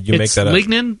term, or did you make that up?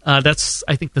 Lignin. That's,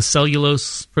 I think, the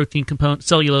cellulose protein component,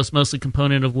 cellulose mostly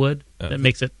component of wood that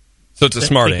makes it. So it's a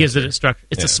smart It gives answer. it its structure.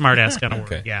 It's a smart ass kind of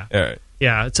word. Yeah. All right.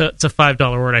 Yeah, it's a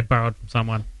 $5 word I borrowed from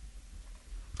someone.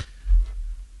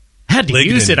 Had to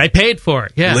use it. I paid for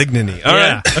it. Yeah. Lignany. All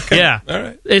right. Okay. Yeah. All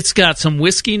right. It's got some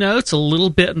whiskey notes, a little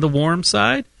bit in the warm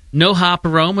side. No hop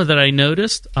aroma that I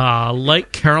noticed.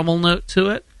 Light caramel note to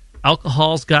it.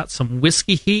 Alcohol's got some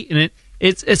whiskey heat, and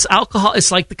it's alcohol.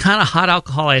 It's like the kind of hot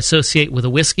alcohol I associate with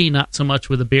a whiskey, not so much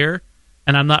with a beer.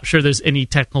 And I'm not sure there's any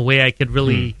technical way I could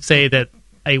really say that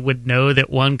I would know that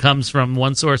one comes from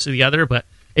one source or the other, but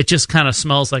it just kind of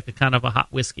smells like a kind of a hot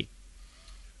whiskey.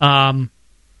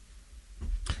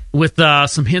 With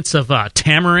some hints of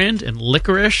tamarind and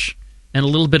licorice and a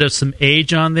little bit of some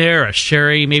age on there, a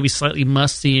sherry, maybe slightly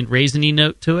musty and raisiny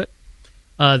note to it.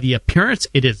 The appearance,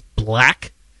 it is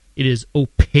black. It is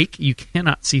opaque. You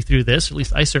cannot see through this. At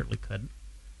least I certainly couldn't.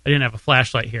 I didn't have a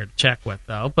flashlight here to check with,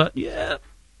 though. But, yeah.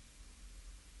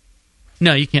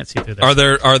 No, you can't see through this. Are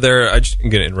there? I'm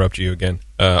going to interrupt you again.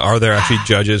 Are there actually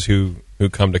judges who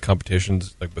come to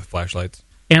competitions like with flashlights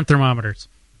And thermometers.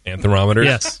 and thermometers?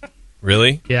 Yes.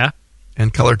 Really? Yeah.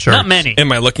 And color charts. Not many.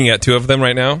 Am I looking at two of them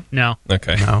right now? No.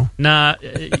 Okay. No. Nah.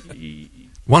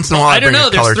 Once in a while, I don't bring know.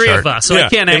 a color There's three chart. of us, so I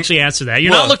can't actually answer that.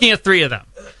 You're well- not looking at three of them.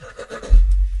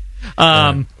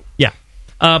 Yeah.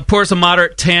 Pours a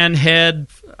moderate tan head.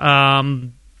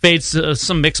 Fades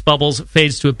some mixed bubbles.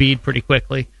 Fades to a bead pretty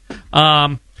quickly.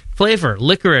 Flavor: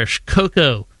 licorice,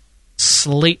 cocoa,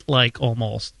 slate-like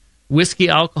almost. Whiskey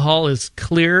alcohol is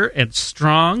clear and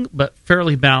strong, but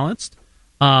fairly balanced.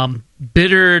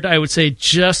 Bittered, I would say,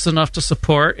 just enough to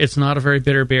support. It's not a very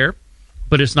bitter beer,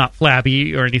 but it's not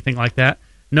flabby or anything like that.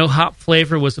 No hop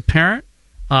flavor was apparent.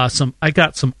 I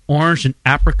got some orange and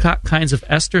apricot kinds of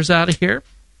esters out of here.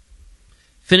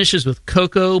 Finishes with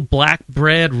cocoa, black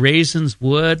bread, raisins,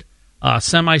 wood,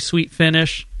 semi-sweet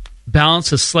finish.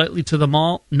 Balances slightly to the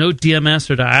malt. No DMS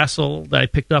or diacetyl that I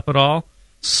picked up at all.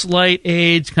 Slight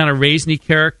age, kind of raisiny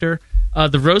character.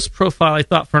 The roast profile, I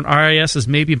thought, for an RIS is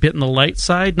maybe a bit on the light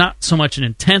side. Not so much in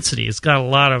intensity. It's got a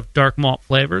lot of dark malt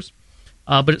flavors.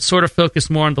 But it's sort of focused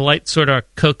more on the light sort of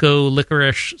cocoa,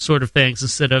 licorice sort of things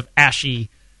instead of ashy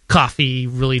coffee,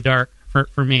 really dark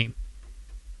for me.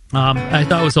 I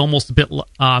thought it was almost a bit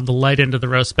on the light end of the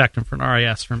roast spectrum for an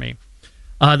RIS for me.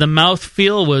 The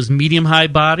mouthfeel was medium-high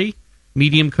body,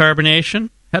 medium carbonation.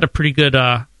 Had a pretty good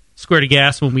squirt of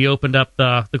gas when we opened up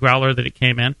the growler that it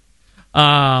came in.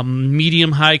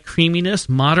 Medium-high creaminess,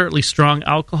 moderately strong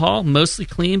alcohol, mostly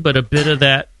clean, but a bit of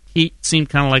that heat seemed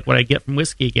kind of like what I get from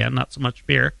whiskey again, not so much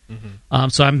beer. Mm-hmm.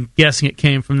 So I'm guessing it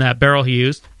came from that barrel he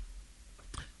used.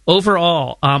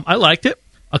 Overall, I liked it.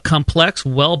 A complex,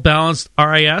 well-balanced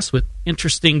RIS with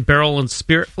interesting barrel and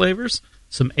spirit flavors,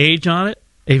 some age on it,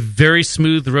 a very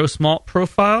smooth roast malt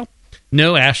profile,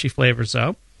 no ashy flavors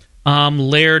though,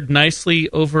 layered nicely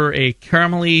over a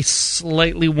caramelly,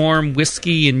 slightly warm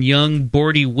whiskey and young,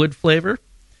 boardy wood flavor.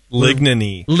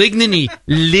 Lignany.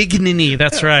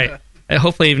 That's right. I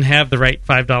hopefully even have the right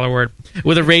 $5 word.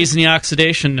 With a raisiny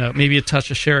oxidation note, maybe a touch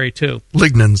of sherry too.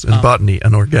 Lignans in botany,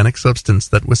 an organic substance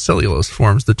that with cellulose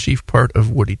forms the chief part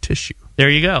of woody tissue. There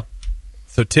you go.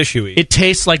 So tissuey. It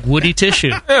tastes like woody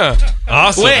tissue. Yeah.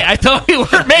 Awesome. Wait, I thought we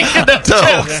were making those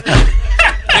jokes.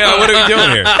 Yeah, what are we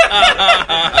doing here?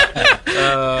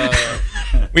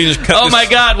 We just cut my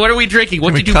God, what are we drinking?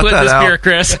 What did you put in this beer,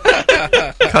 Chris? Cut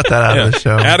that out of the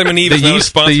show. Adam and Eve is not a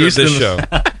sponsor of this show.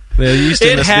 The yeast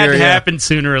in It this had beer, to happen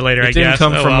sooner or later, I guess. It didn't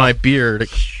come from my beard.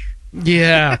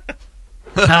 Yeah.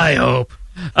 I hope.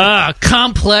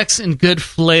 Complex and good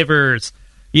flavors.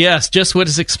 Yes, just what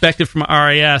is expected from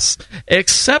RIS.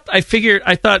 Except I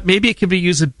thought maybe it could be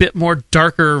used a bit more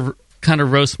darker kind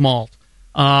of roast malt.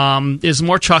 Is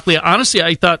more chocolatey. Honestly,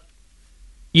 I thought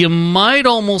you might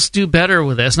almost do better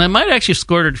with this. And I might actually have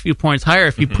scored it a few points higher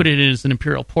if you put it in as an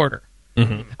Imperial Porter.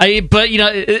 But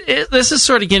this is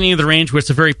sort of getting into the range where it's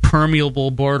a very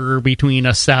permeable border between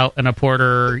a stout and a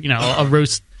porter.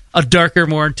 A darker,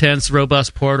 more intense,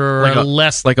 robust porter, or like a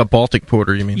less like a Baltic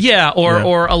porter. You mean? Yeah,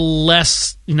 or a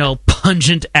less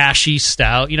pungent, ashy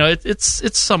stout.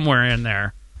 It's somewhere in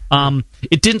there.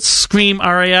 It didn't scream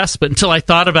RAS, but until I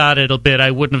thought about it a bit,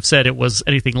 I wouldn't have said it was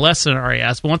anything less than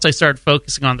RAS. But once I started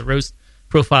focusing on the roast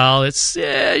profile, it's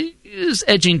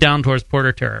edging down towards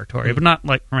porter territory, but not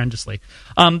like horrendously.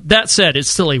 That said, it's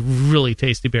still a really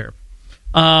tasty beer.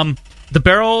 The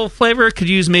barrel flavor could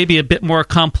use maybe a bit more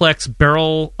complex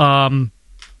barrel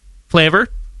flavor.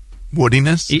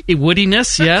 Woodiness?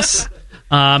 Woodiness, yes.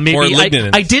 Maybe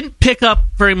I didn't pick up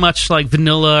very much like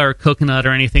vanilla or coconut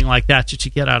or anything like that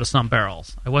you get out of some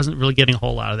barrels. I wasn't really getting a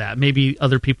whole lot of that. Maybe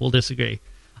other people disagree.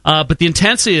 But the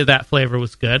intensity of that flavor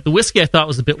was good. The whiskey I thought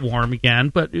was a bit warm again,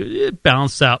 but it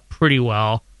balanced out pretty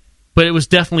well. But it was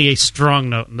definitely a strong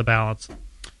note in the balance.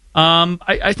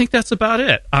 I think that's about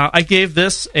it. I gave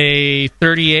this a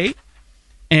 38,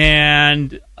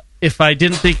 and if I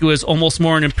didn't think it was almost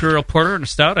more an Imperial Porter and a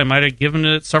Stout, I might have given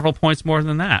it several points more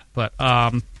than that. But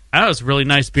that was a really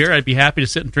nice beer. I'd be happy to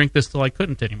sit and drink this till I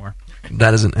couldn't anymore.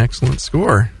 That is an excellent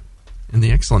score in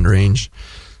the excellent range.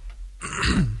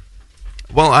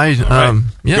 Well,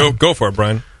 Go for it,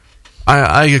 Brian.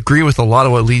 I agree with a lot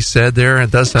of what Lee said there.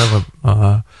 It does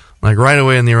have like right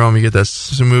away in the aroma, you get that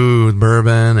smooth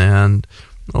bourbon and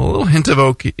a little hint of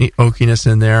oakiness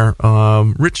in there.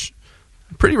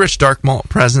 Pretty rich dark malt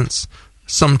presence.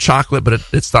 Some chocolate, but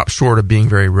it stops short of being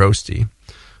very roasty.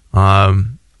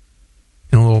 And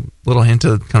a little hint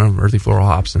of kind of earthy floral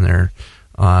hops in there.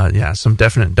 Some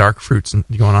definite dark fruits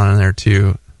going on in there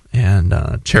too,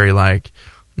 and cherry-like.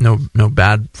 No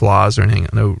bad flaws or anything.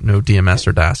 No DMS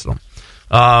or diacetyl.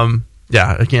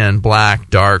 Again, black,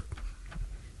 dark.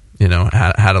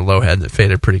 Had a low head that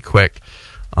faded pretty quick,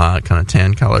 kind of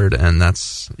tan colored, and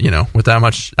that's with that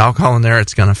much alcohol in there,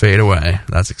 it's going to fade away.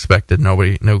 That's expected.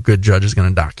 No good judge is going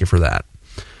to dock you for that.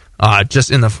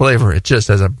 Just in the flavor, it just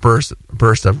has a burst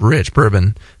of rich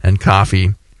bourbon and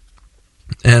coffee,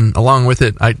 and along with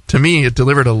it, to me, it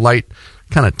delivered a light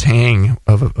kind of tang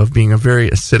of being a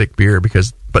very acidic beer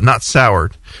but not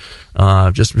soured,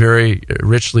 just very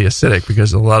richly acidic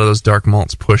because a lot of those dark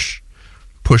malts push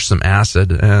some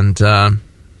acid, and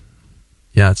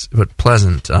it's but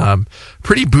pleasant.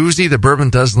 Pretty boozy. The bourbon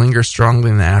does linger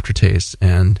strongly in the aftertaste,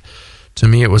 and to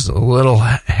me, it was a little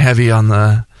heavy on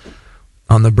the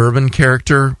bourbon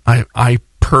character. I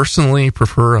personally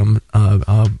prefer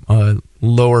a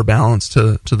lower balance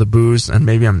to the booze, and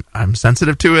maybe I'm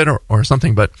sensitive to it or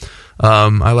something, but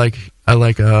I like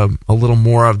a little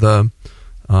more of the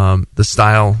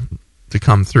style to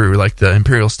come through. Like the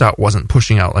Imperial Stout wasn't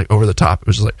pushing out like over the top. It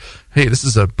was just like, hey, this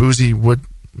is a boozy wood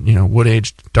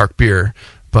aged dark beer,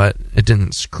 but it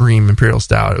didn't scream Imperial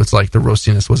Stout. It was like the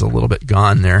roastiness was a little bit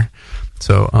gone there.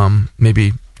 So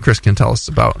maybe Chris can tell us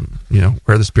about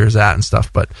where this beer's at and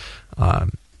stuff, but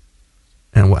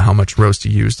and how much roast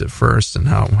you used at first and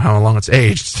how long it's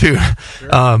aged too.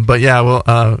 Sure.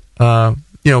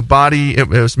 Body, it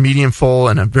was medium full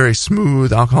and a very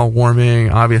smooth alcohol warming,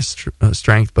 obvious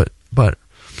strength, but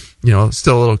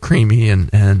still a little creamy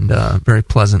and very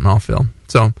pleasant mouthfeel.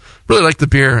 So really liked the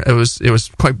beer. It was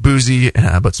quite boozy,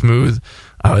 but smooth.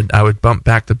 I would bump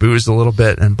back the booze a little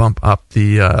bit and bump up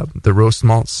the roast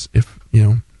malts if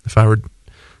I were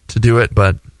to do it,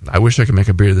 but I wish I could make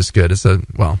a beer this good.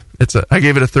 I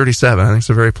gave it a 37. I think it's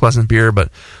a very pleasant beer,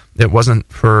 but it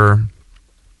wasn't for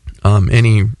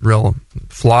any real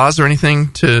flaws or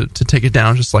anything to take it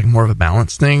down, just like more of a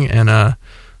balance thing and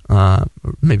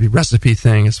maybe recipe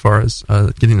thing as far as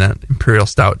getting that Imperial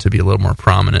Stout to be a little more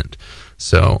prominent.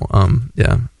 So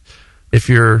if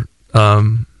you're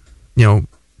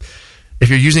if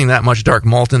you're using that much dark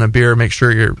malt in a beer, make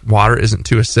sure your water isn't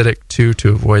too acidic too, to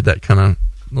avoid that kind of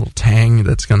little tang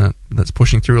that's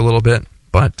pushing through a little bit.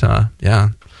 But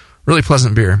really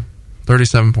pleasant beer.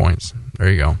 37 points. There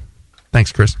you go.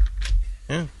 Thanks, Chris.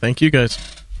 Yeah, thank you guys.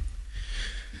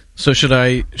 So should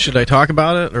I talk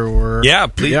about it or? Yeah,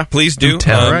 please do.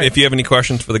 Right. If you have any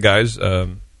questions for the guys,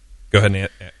 go ahead and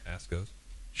ask those.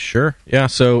 Sure. Yeah.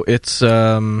 So it's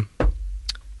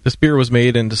this beer was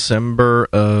made in December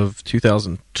of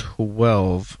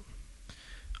 2012.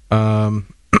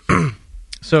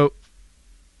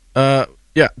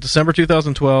 December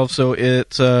 2012. So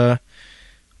it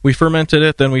we fermented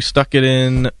it, then we stuck it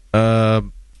in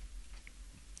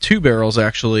 2 barrels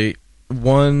actually.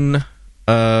 One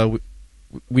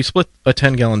we split a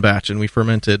 10-gallon batch, and we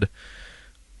fermented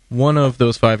one of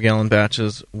those 5-gallon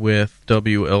batches with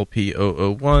WLP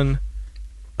 001.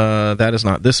 that is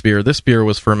not this beer. This beer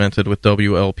was fermented with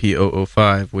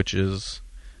WLP005, which is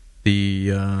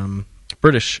the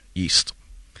British yeast.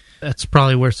 That's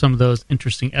probably where some of those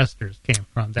interesting esters came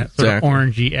from. That sort of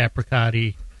orangey,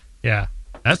 apricot-y. Yeah.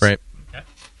 That's right. Okay.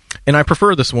 And I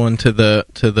prefer this one to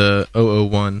the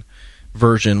 001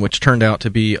 version, which turned out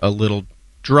to be a little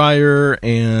drier,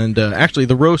 and actually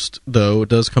the roast, though,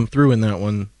 does come through in that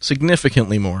one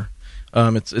significantly more.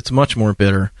 It's much more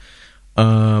bitter.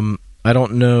 I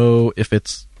don't know if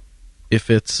it's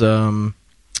it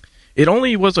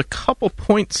only was a couple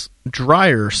points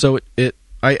drier, so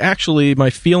my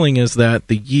feeling is that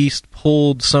the yeast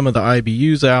pulled some of the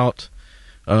IBUs out.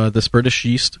 This British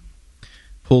yeast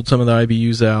pulled some of the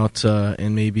IBUs out,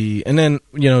 and then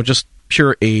just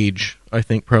pure age, I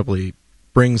think, probably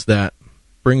aged out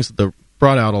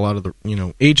a lot of the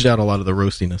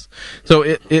roastiness. So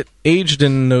it aged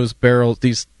in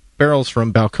these barrels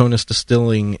from Balcones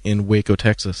Distilling in Waco,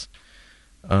 Texas,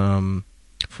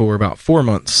 for about 4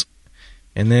 months.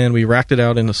 And then we racked it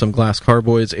out into some glass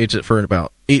carboys, aged it for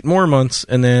about 8 more months,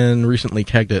 and then recently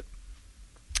kegged it.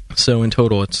 So in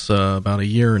total, it's about a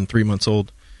year and 3 months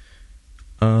old.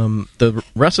 The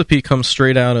recipe comes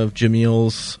straight out of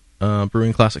Jamil's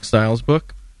Brewing Classic Styles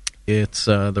book. It's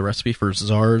the recipe for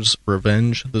Tsar's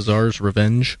Revenge, the Tsar's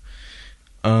Revenge.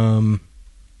 And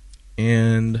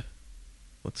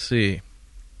let's see.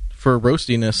 For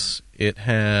roastiness, it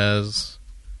has...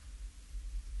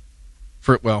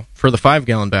 For the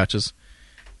 5-gallon batches,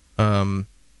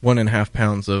 1.5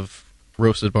 pounds of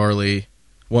roasted barley,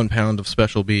 1 pound of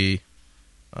special B,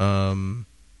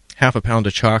 half a pound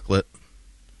of chocolate,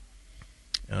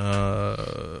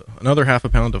 another half a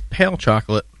pound of pale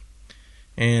chocolate,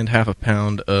 and half a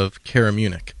pound of Cara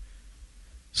Munich.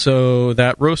 So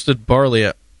that roasted barley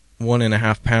at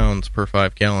 1.5 pounds per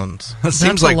 5 gallons. That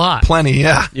seems like a lot. Plenty,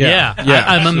 yeah.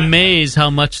 I'm amazed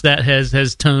how much that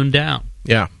has toned down.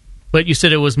 Yeah. But you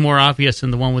said it was more obvious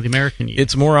in the one with the American yeast.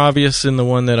 It's more obvious in the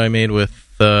one that I made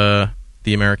with the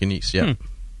American yeast, yeah.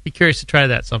 Be curious to try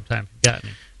that sometime. Got me.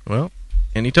 Well,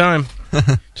 anytime.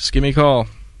 Just give me a call.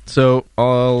 So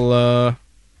I'll...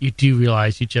 You do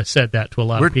realize you just said that to a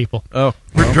lot of people. Oh.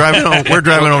 We're driving over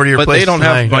to your but place. But they don't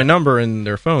tonight. have my number in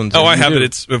their phones. Oh, I have it.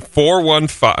 It's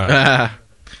 415.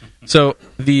 So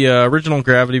the original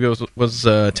gravity was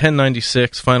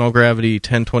 1096, final gravity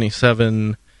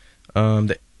 1027,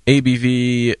 the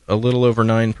ABV a little over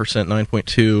 9%,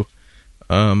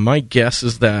 9.2. My guess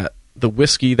is that the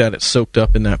whiskey that it soaked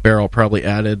up in that barrel probably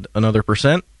added another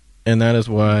percent, and that is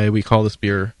why we call this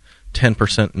beer 10%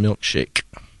 milkshake.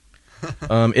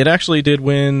 It actually did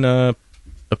win a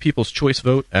People's Choice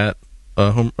vote at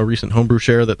a recent homebrew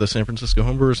share that the San Francisco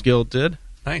Homebrewers Guild did.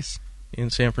 Nice. In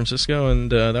San Francisco,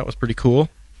 and that was pretty cool.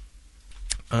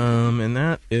 And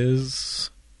that is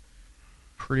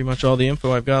pretty much all the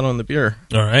info I've got on the beer.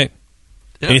 All right.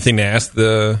 Yeah. Anything to ask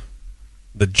the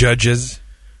judges?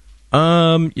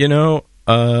 I don't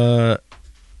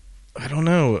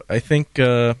know. I think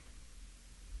I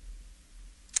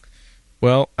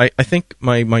think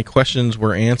my questions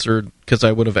were answered because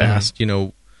I would have asked,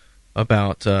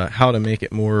 about how to make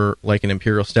it more like an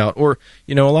Imperial Stout, or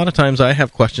a lot of times I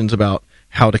have questions about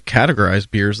how to categorize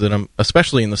beers that I'm,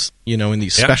 especially in this, in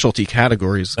these specialty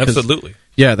categories. Absolutely.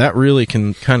 Yeah, that really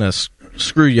can kind of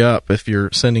screw you up if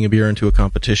you're sending a beer into a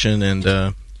competition and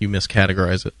you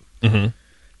miscategorize it. Mm-hmm.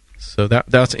 So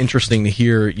that's interesting to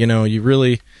hear. You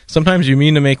really sometimes you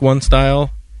mean to make one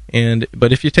style,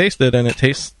 but if you taste it and it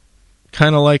tastes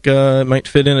kind of like it might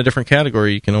fit in a different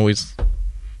category, you can always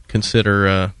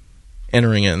consider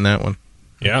entering it in that one.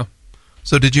 Yeah.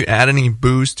 So did you add any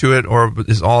booze to it, or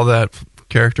is all that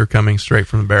character coming straight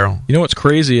from the barrel? You know what's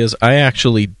crazy is I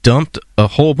actually dumped a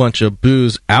whole bunch of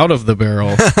booze out of the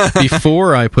barrel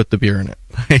before I put the beer in it.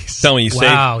 Nice. Tell me you saved.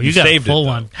 Wow, you got a saved full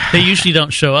one. They usually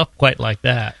don't show up quite like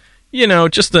that.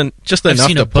 Just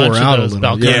enough to pour out a little.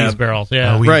 Balcones barrels.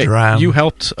 Yeah, right. You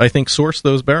helped, I think, source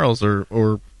those barrels, or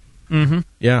mm-hmm.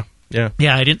 Yeah.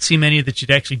 I didn't see many that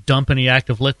you'd actually dump any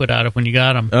active liquid out of when you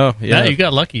got them. Oh, yeah. You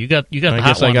got lucky. You got the hot one. I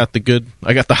guess I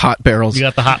got the hot barrels. You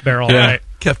got the hot barrel, yeah. right.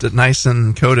 Kept it nice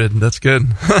and coated. That's good.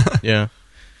 Yeah.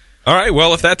 All right.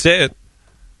 Well, if that's it, if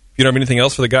you don't have anything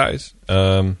else for the guys,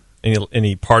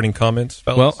 any parting comments,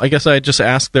 fellas? Well, I guess I just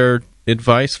asked their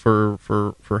advice for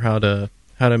how to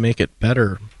make it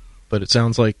better, but it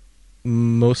sounds like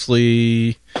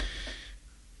mostly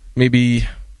maybe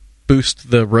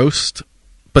boost the roast.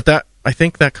 But I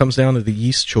think that comes down to the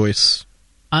yeast choice.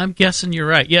 I'm guessing you're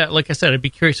right. Yeah, like I said, I'd be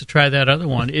curious to try that other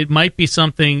one. It might be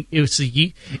something.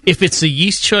 If it's a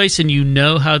yeast choice and you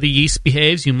know how the yeast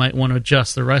behaves, you might want to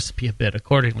adjust the recipe a bit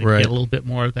accordingly. Right. Get a little bit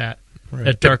more of that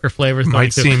a darker flavor.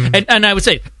 Might seem... And I would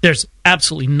say there's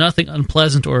absolutely nothing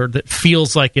unpleasant or that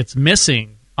feels like it's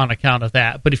missing on account of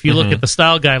that. But if you look at the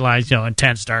style guidelines,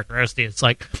 intense, dark, roasty, it's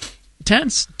like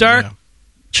intense, dark,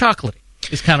 chocolatey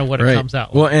is kind of what it comes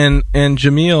out with. Well, and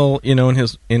Jamil,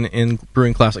 in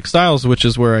Brewing Classic Styles, which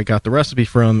is where I got the recipe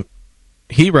from,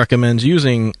 he recommends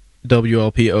using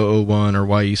WLP 001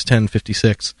 or Yeast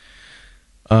 1056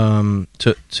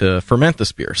 to ferment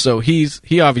this beer. So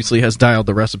he obviously has dialed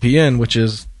the recipe in, which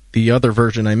is the other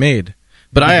version I made.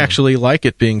 But I actually like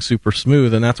it being super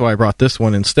smooth, and that's why I brought this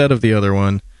one instead of the other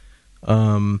one.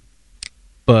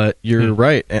 But you're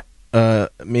right.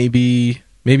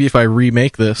 Maybe if I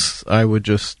remake this, I would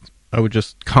just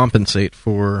compensate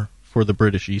for the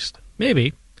British yeast.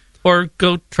 Maybe. Or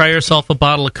go try yourself a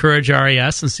bottle of Courage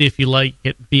RES and see if you like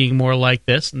it being more like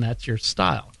this, and that's your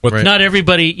style. Not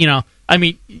everybody,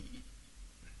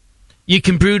 you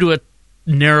can brew to a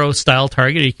narrow style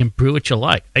target, or you can brew what you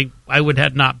like. I would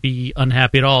not be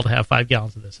unhappy at all to have 5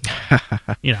 gallons of this.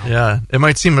 Yeah, it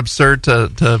might seem absurd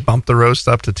to bump the roast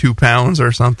up to 2 pounds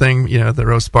or something, the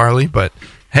roast barley, but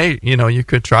hey, you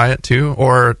could try it too,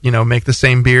 or make the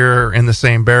same beer in the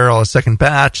same barrel a second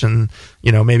batch, and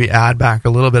maybe add back a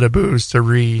little bit of booze to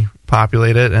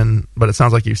repopulate it. But it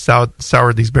sounds like you've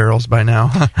soured these barrels by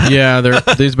now. Yeah,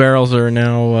 these barrels are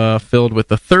now filled with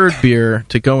the third beer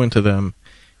to go into them,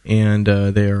 and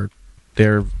they're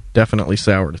definitely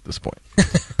soured at this point,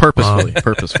 purposefully.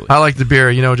 I like the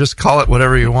beer. Just call it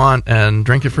whatever you want and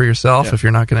drink it for yourself if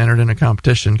you're not going to enter it in a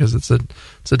competition, because it's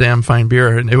a damn fine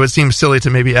beer. And it would seem silly to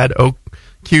maybe add oak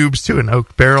cubes to an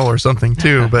oak barrel or something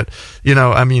too. But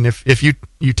if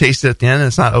you taste it at the end and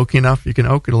it's not oaky enough, you can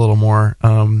oak it a little more.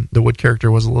 The wood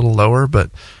character was a little lower,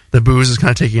 but the booze is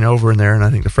kind of taking over in there, and I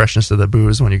think the freshness of the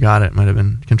booze when you got it might have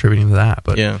been contributing to that.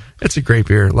 But it's a great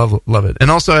beer. Love it. And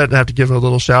also I'd have to give a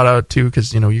little shout out too,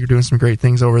 because you're doing some great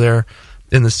things over there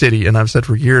in the city, and I've said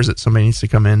for years that somebody needs to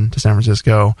come in to San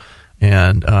Francisco,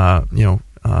 and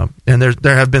and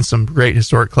there have been some great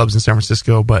historic clubs in San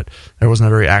Francisco, but there wasn't a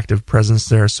very active presence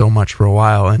there so much for a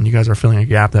while, and you guys are filling a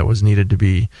gap that was needed to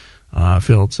be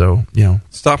filled. So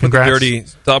stop with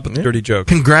the dirty joke.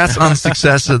 Congrats on the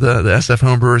success of the SF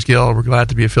Homebrewers Guild. We're glad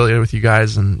to be affiliated with you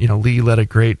guys, and Lee led a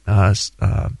great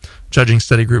judging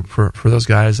study group for those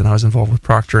guys, and I was involved with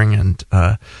proctoring, and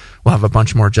we'll have a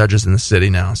bunch more judges in the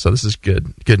city now. So this is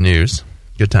good news,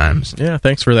 good times. Yeah,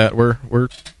 thanks for that. We're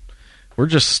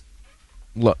just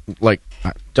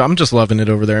I'm just loving it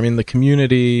over there. I mean, the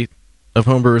community of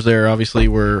homebrewers there, obviously,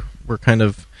 we're kind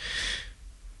of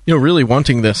really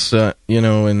wanting this,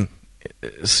 and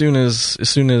as soon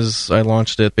as I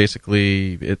launched it,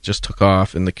 basically it just took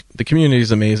off, and the community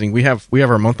is amazing. We have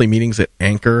our monthly meetings at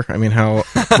Anchor. I mean, how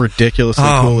ridiculously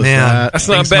cool is that? That's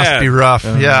not bad. Must be rough.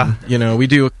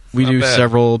 We do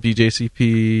several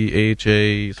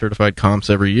BJCP, AHA certified comps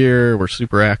every year. We're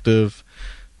super active.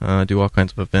 Do all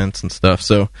kinds of events and stuff.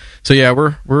 So yeah,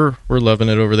 we're loving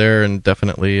it over there, and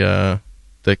definitely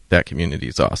that community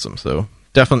is awesome. So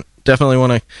definitely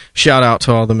want to shout out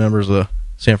to all the members of the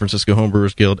San Francisco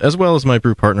Homebrewers Guild, as well as my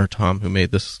brew partner Tom, who made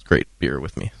this great beer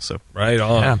with me. So right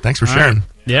on. Yeah, thanks for sharing. Right.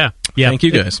 Yeah. Thank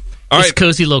you guys. It's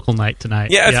cozy local night tonight.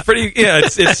 Yeah, it's pretty. Yeah,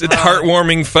 it's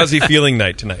heartwarming, fuzzy feeling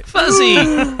night tonight.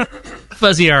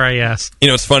 Fuzzy RAS.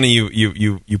 It's funny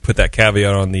you put that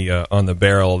caveat on the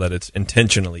barrel that it's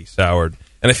intentionally soured,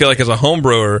 and I feel like as a home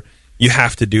brewer you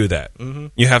have to do that. Mm-hmm.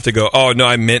 You have to go, oh no,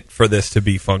 I meant for this to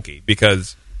be funky,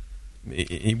 because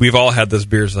we've all had those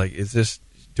beers like, is this?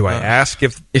 Do I ask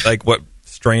if like what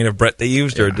strain of Brett they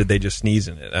used, or did they just sneeze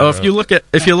in it? If you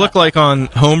look like on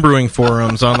homebrewing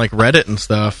forums on like Reddit and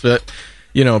stuff,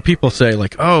 people say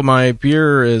like, oh, my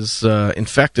beer is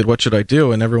infected, what should I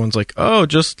do? And everyone's like, oh,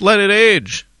 just let it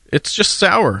age. It's just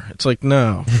sour. It's like,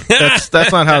 no, that's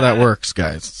not how that works,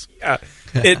 guys. Yeah,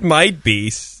 it might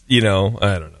be. I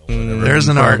don't know. There's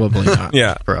an art. Probably not.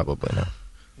 Yeah, probably not.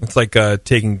 It's like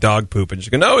taking dog poop and just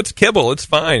go, no, it's kibble. It's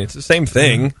fine. It's the same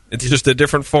thing. It's just a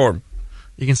different form.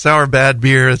 You can sour bad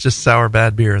beer. It's just sour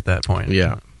bad beer at that point.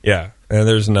 Yeah. And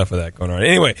there's enough of that going on.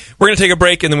 Anyway, we're going to take a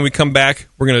break, and then when we come back,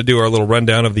 we're going to do our little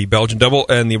rundown of the Belgian Double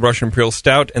and the Russian Imperial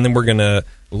Stout, and then we're going to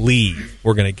leave.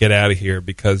 We're going to get out of here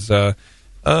because, I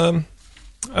don't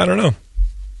know.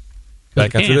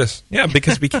 Back after this. Yeah,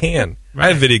 because we can. Right. I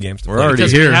have video games to play. We're already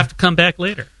because here. We have to come back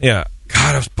later. Yeah.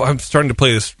 God, I'm starting to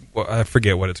play this, I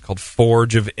forget what it's called,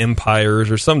 Forge of Empires,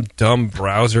 or some dumb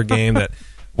browser game that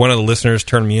one of the listeners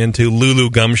turned me into, Lulu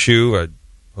Gumshoe. I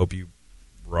hope you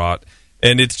rot.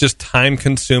 And it's just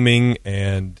time-consuming,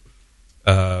 and,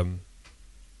 I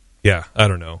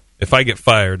don't know. If I get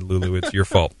fired, Lulu, it's your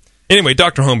fault. Anyway,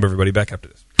 Dr. Homebrew, everybody, back after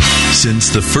this. Since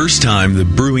the first time the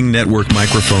Brewing Network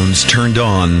microphones turned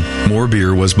on, More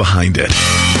Beer was behind it.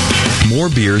 More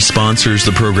Beer sponsors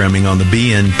the programming on the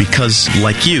BN because,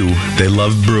 like you, they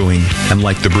love brewing. And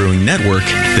like the Brewing Network,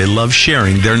 they love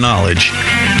sharing their knowledge.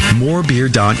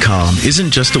 Morebeer.com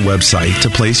isn't just a website to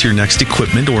place your next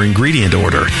equipment or ingredient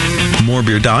order.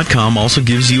 Morebeer.com also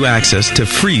gives you access to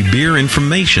free beer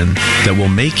information that will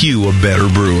make you a better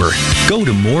brewer. Go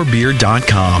to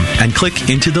morebeer.com and click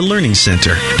into the Learning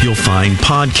Center. You'll find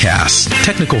podcasts,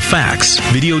 technical facts,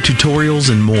 video tutorials,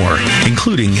 and more,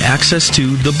 including access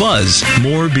to The Buzz,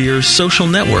 More Beer's social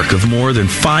network of more than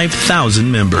 5,000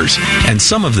 members. And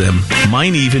some of them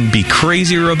might even be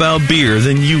crazier about beer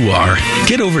than you are.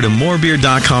 Get over to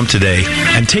morebeer.com today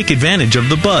and take advantage of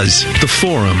The Buzz, the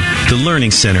forum, the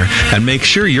Learning Center, and make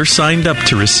sure you're signed up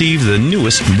to receive the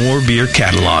newest More Beer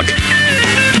catalog.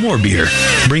 More Beer,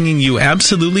 bringing you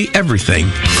absolutely everything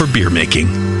for beer making.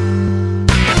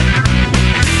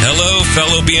 Hello,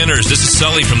 fellow BNers. This is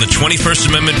Sully from the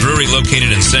 21st Amendment Brewery located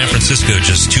in San Francisco,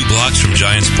 just 2 blocks from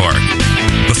Giants Park.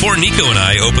 Before Nico and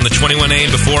I opened the 21A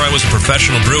and before I was a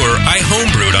professional brewer, I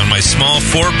homebrewed on my small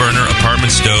 4-burner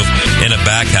apartment stove in a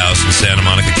back house in Santa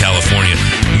Monica, California,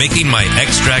 making my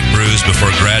extract brews before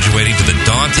graduating to the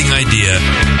daunting idea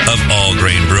of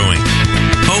all-grain brewing.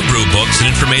 Homebrew books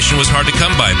and information was hard to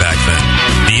come by back then.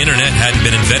 The internet hadn't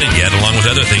been invented yet, along with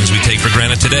other things we take for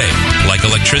granted today, like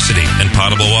electricity and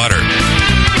potable water.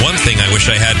 One thing I wish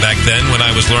I had back then when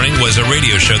I was learning was a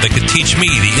radio show that could teach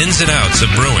me the ins and outs of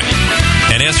brewing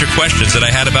and answer questions that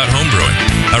I had about homebrewing,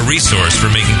 a resource for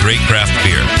making great craft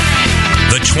beer.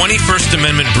 The 21st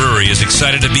Amendment Brewery is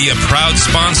excited to be a proud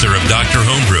sponsor of Dr.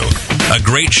 Homebrew, a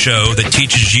great show that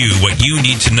teaches you what you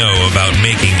need to know about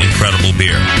making incredible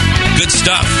beer. Good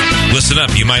stuff. Listen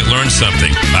up, you might learn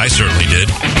something. I certainly did.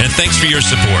 And thanks for your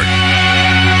support.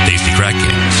 Tasty Crack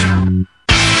Kings.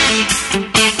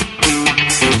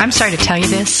 I'm sorry to tell you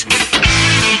this,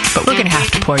 but we're going to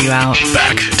have to pour you out.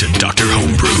 Back to Dr.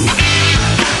 Homebrew.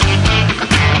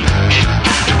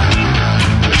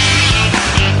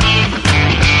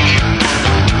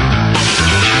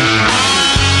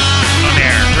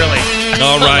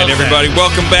 All right, everybody,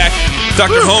 welcome back.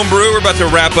 Dr. Homebrew, we're about to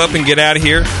wrap up and get out of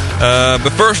here. But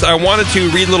first, I wanted to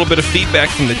read a little bit of feedback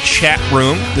from the chat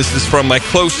room. This is from my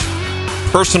close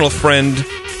personal friend,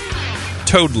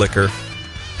 Toad Liquor.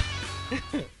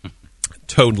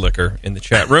 Toad Liquor in the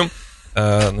chat room.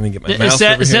 Let me get my mouse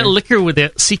over Is here. that liquor with a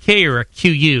CK or a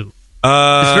QU?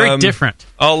 It's very different.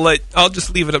 I'll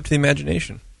just leave it up to the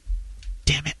imagination.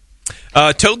 Damn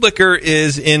it. Toad Liquor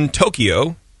is in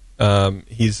Tokyo.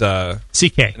 He's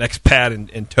CK, an expat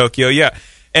in Tokyo, yeah,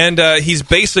 and he's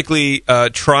basically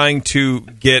trying to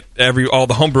get all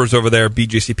the homebrewers over there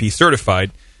BJCP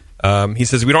certified. He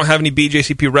says we don't have any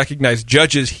BJCP recognized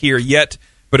judges here yet,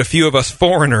 but a few of us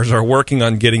foreigners are working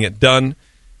on getting it done.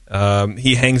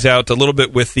 He hangs out a little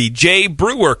bit with the J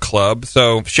Brewer Club,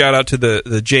 so shout out to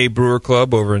the J Brewer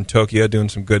Club over in Tokyo, doing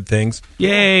some good things.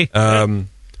 Yay!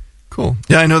 Cool.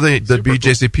 Yeah, I know the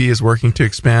BJCP is working to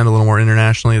expand a little more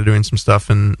internationally. They're doing some stuff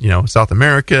in South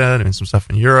America, doing some stuff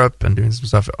in Europe, and doing some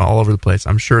stuff all over the place.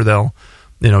 I'm sure they'll,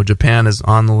 Japan is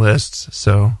on the list.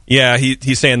 So yeah,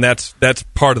 he's saying that's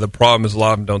part of the problem is a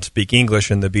lot of them don't speak English,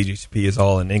 and the BJCP is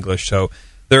all in English. So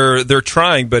they're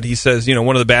trying, but he says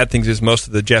one of the bad things is most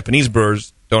of the Japanese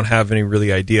brewers don't have any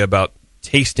really idea about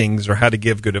tastings or how to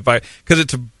give good advice because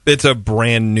it's a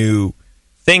brand new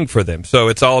thing for them. So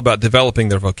it's all about developing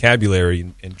their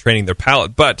vocabulary and training their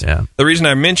palate. But the reason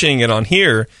I'm mentioning it on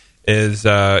here is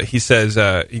he says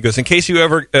he goes, in case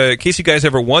you guys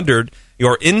ever wondered,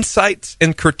 your insights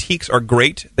and critiques are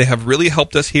great. They have really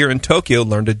helped us here in Tokyo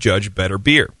learn to judge better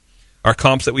beer. Our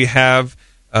comps that we have,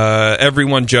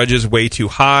 everyone judges way too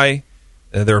high.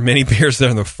 There are many beers that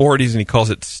are in the 40s, and he calls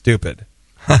it stupid.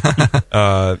 So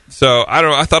I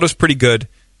don't know. I thought it was pretty good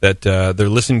that they're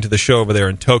listening to the show over there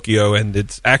in Tokyo, and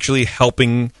it's actually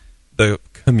helping the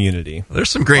community. There's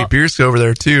some great beers over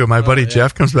there, too. My buddy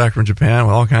Jeff comes back from Japan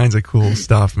with all kinds of cool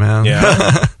stuff, man.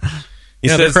 Yeah.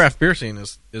 Their craft beer scene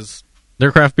is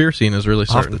really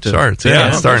starting off the charts.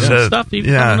 It's starting to stuff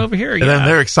even coming over here. And then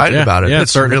they're excited about it. Yeah,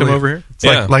 it's starting to come over here. It's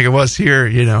like it was here,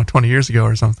 20 years ago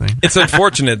or something. It's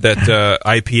unfortunate that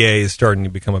IPA is starting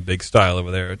to become a big style over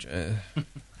there.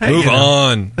 Move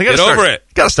on. Get over it.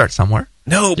 Got to start somewhere.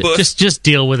 No, but just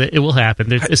deal with it. It will happen.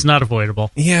 It's not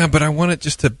avoidable. Yeah, but I want it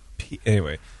just to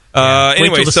anyway.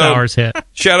 Wait till the sours hit.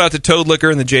 Shout out to Toad Liquor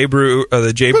and the J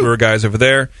Brewer guys over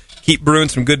there. Keep brewing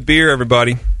some good beer,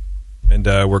 everybody, and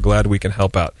we're glad we can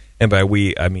help out. And by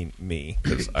we, I mean me,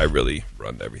 because I really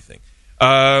run everything.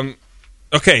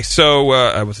 Okay, so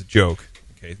I was a joke.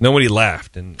 Okay, nobody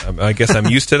laughed, and I guess I'm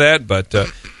used to that. But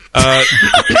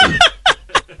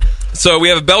so we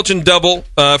have a Belgian double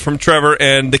from Trevor,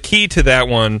 and the key to that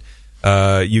one,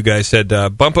 you guys said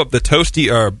bump back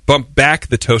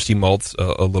the toasty malts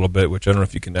a little bit, which I don't know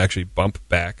if you can actually bump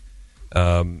back.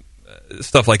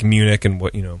 Stuff like Munich and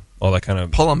all that kind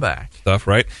of pull them back stuff,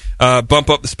 right? Bump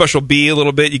up the Special B a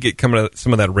little bit. You get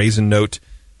some of that raisin note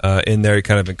in there. You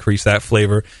kind of increase that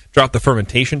flavor. Drop the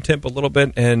fermentation temp a little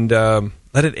bit and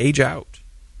let it age out.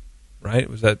 Right?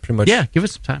 Was that pretty much? Yeah, give it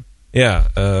some time. Yeah,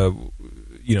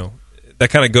 that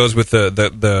kind of goes with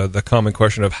the common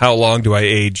question of how long do I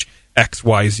age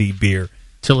XYZ beer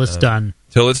till it's done.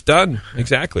 Till it's done,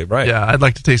 exactly right. Yeah, I'd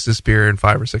like to taste this beer in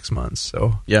 5 or 6 months.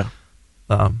 So yeah.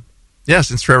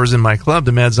 Since Trevor's in my club,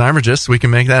 the Mad Zymergist, we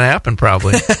can make that happen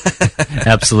probably.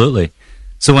 Absolutely.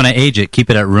 So when I age it, keep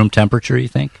it at room temperature, you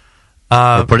think?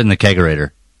 Or put it in the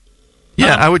kegerator?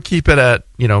 Yeah, I would keep it at,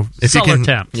 if cellar you can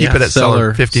temp. keep it at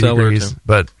cellar 50 degrees. Temp.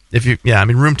 But if you,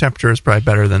 room temperature is probably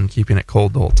better than keeping it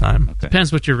cold the whole time. Okay.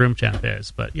 Depends what your room temp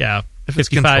is, but yeah, If it's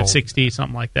 55, controlled. 60,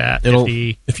 something like that.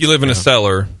 If you live in a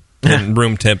cellar, then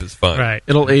room temp is fine. Right.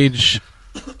 It'll age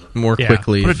more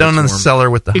quickly. Put it down in the cellar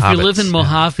with the If hobbits. you live in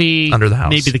Mojave, Under the house.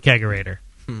 maybe the kegerator.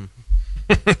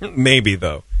 Maybe,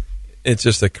 though. It's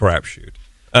just a crapshoot.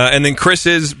 And then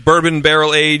Chris's bourbon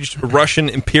barrel aged Russian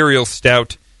Imperial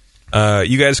Stout.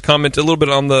 You guys comment a little bit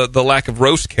on the lack of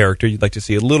roast character. You'd like to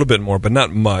see a little bit more, but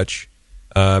not much.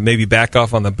 Maybe back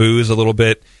off on the booze a little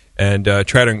bit and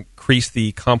try to increase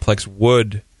the complex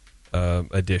wood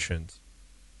additions.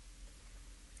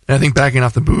 And I think backing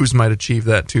off the booze might achieve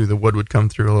that too. The wood would come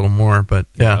through a little more, but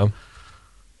yeah.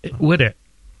 Would it?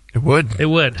 It would. It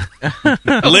would.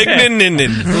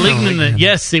 Lignin.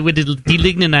 Yes, it would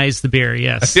deligninize the beer,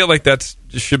 yes. I feel like that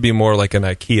should be more like an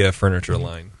IKEA furniture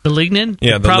line. The lignin?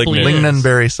 Yeah, the probably lignin. Lignin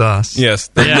berry sauce. Yes,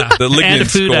 the And a lignin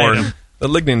food scorn. item. The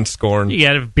lignin scorn. You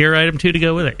got a beer item, too, to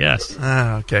go with it, yes.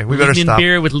 Okay, we better lignin stop.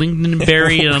 beer with lignin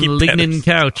berry and a lignin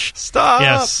couch. Stop!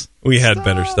 Yes. We had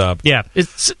better stop. Yeah, it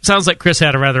sounds like Chris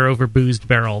had a rather overboozed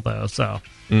barrel, though, so...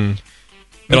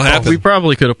 It'll happen. We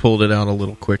probably could have pulled it out a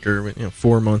little quicker. But,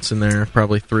 4 months in there,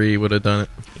 probably 3 would have done it.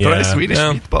 Try Swedish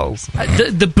meatballs.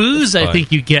 The booze, I fine.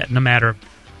 think you get in a matter of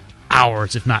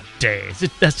hours, if not days.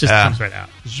 That just comes right out.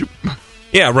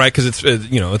 Yeah, right, because it's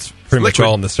it's pretty much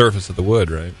all on the surface of the wood,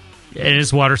 right? It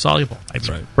is water soluble.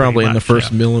 Right. Probably in the much,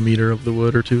 first yeah. millimeter of the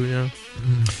wood or two, yeah.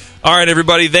 All right,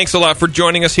 everybody, thanks a lot for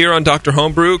joining us here on Dr.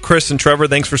 Homebrew. Chris and Trevor,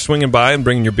 thanks for swinging by and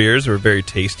bringing your beers. They were very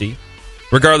tasty,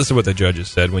 regardless of what the judges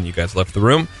said when you guys left the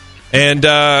room. And,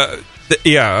 what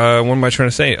am I trying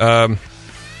to say?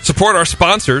 Support our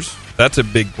sponsors. That's a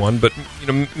big one. But,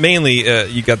 mainly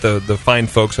you got the fine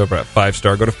folks over at 5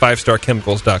 Star. Go to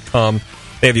 5starchemicals.com.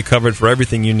 They have you covered for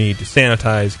everything you need to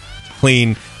sanitize, to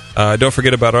clean. Don't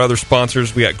forget about our other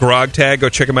sponsors. We got Grog Tag. Go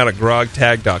check them out at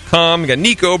grogtag.com. We got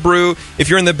Nico Brew. If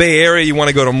you're in the Bay Area, you want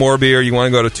to go to More Beer, you want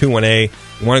to go to 21A,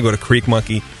 you want to go to Creek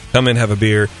Monkey, come in, have a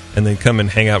beer, and then come and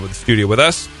hang out with the studio with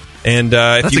us. And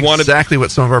That's if you want exactly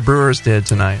what some of our brewers did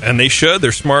tonight. and they should.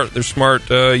 They're smart. They're smart,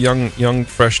 young,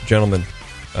 fresh gentlemen.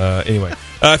 Anyway,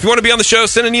 if you want to be on the show,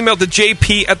 send an email to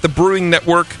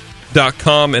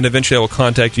jp@thebrewingnetwork.com, and eventually I will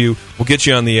contact you. We'll get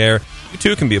you on the air. You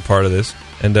too can be a part of this,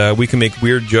 and we can make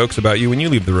weird jokes about you when you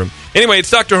leave the room. Anyway, it's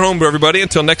Dr. Homebrew, everybody.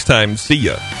 Until next time, see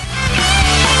ya.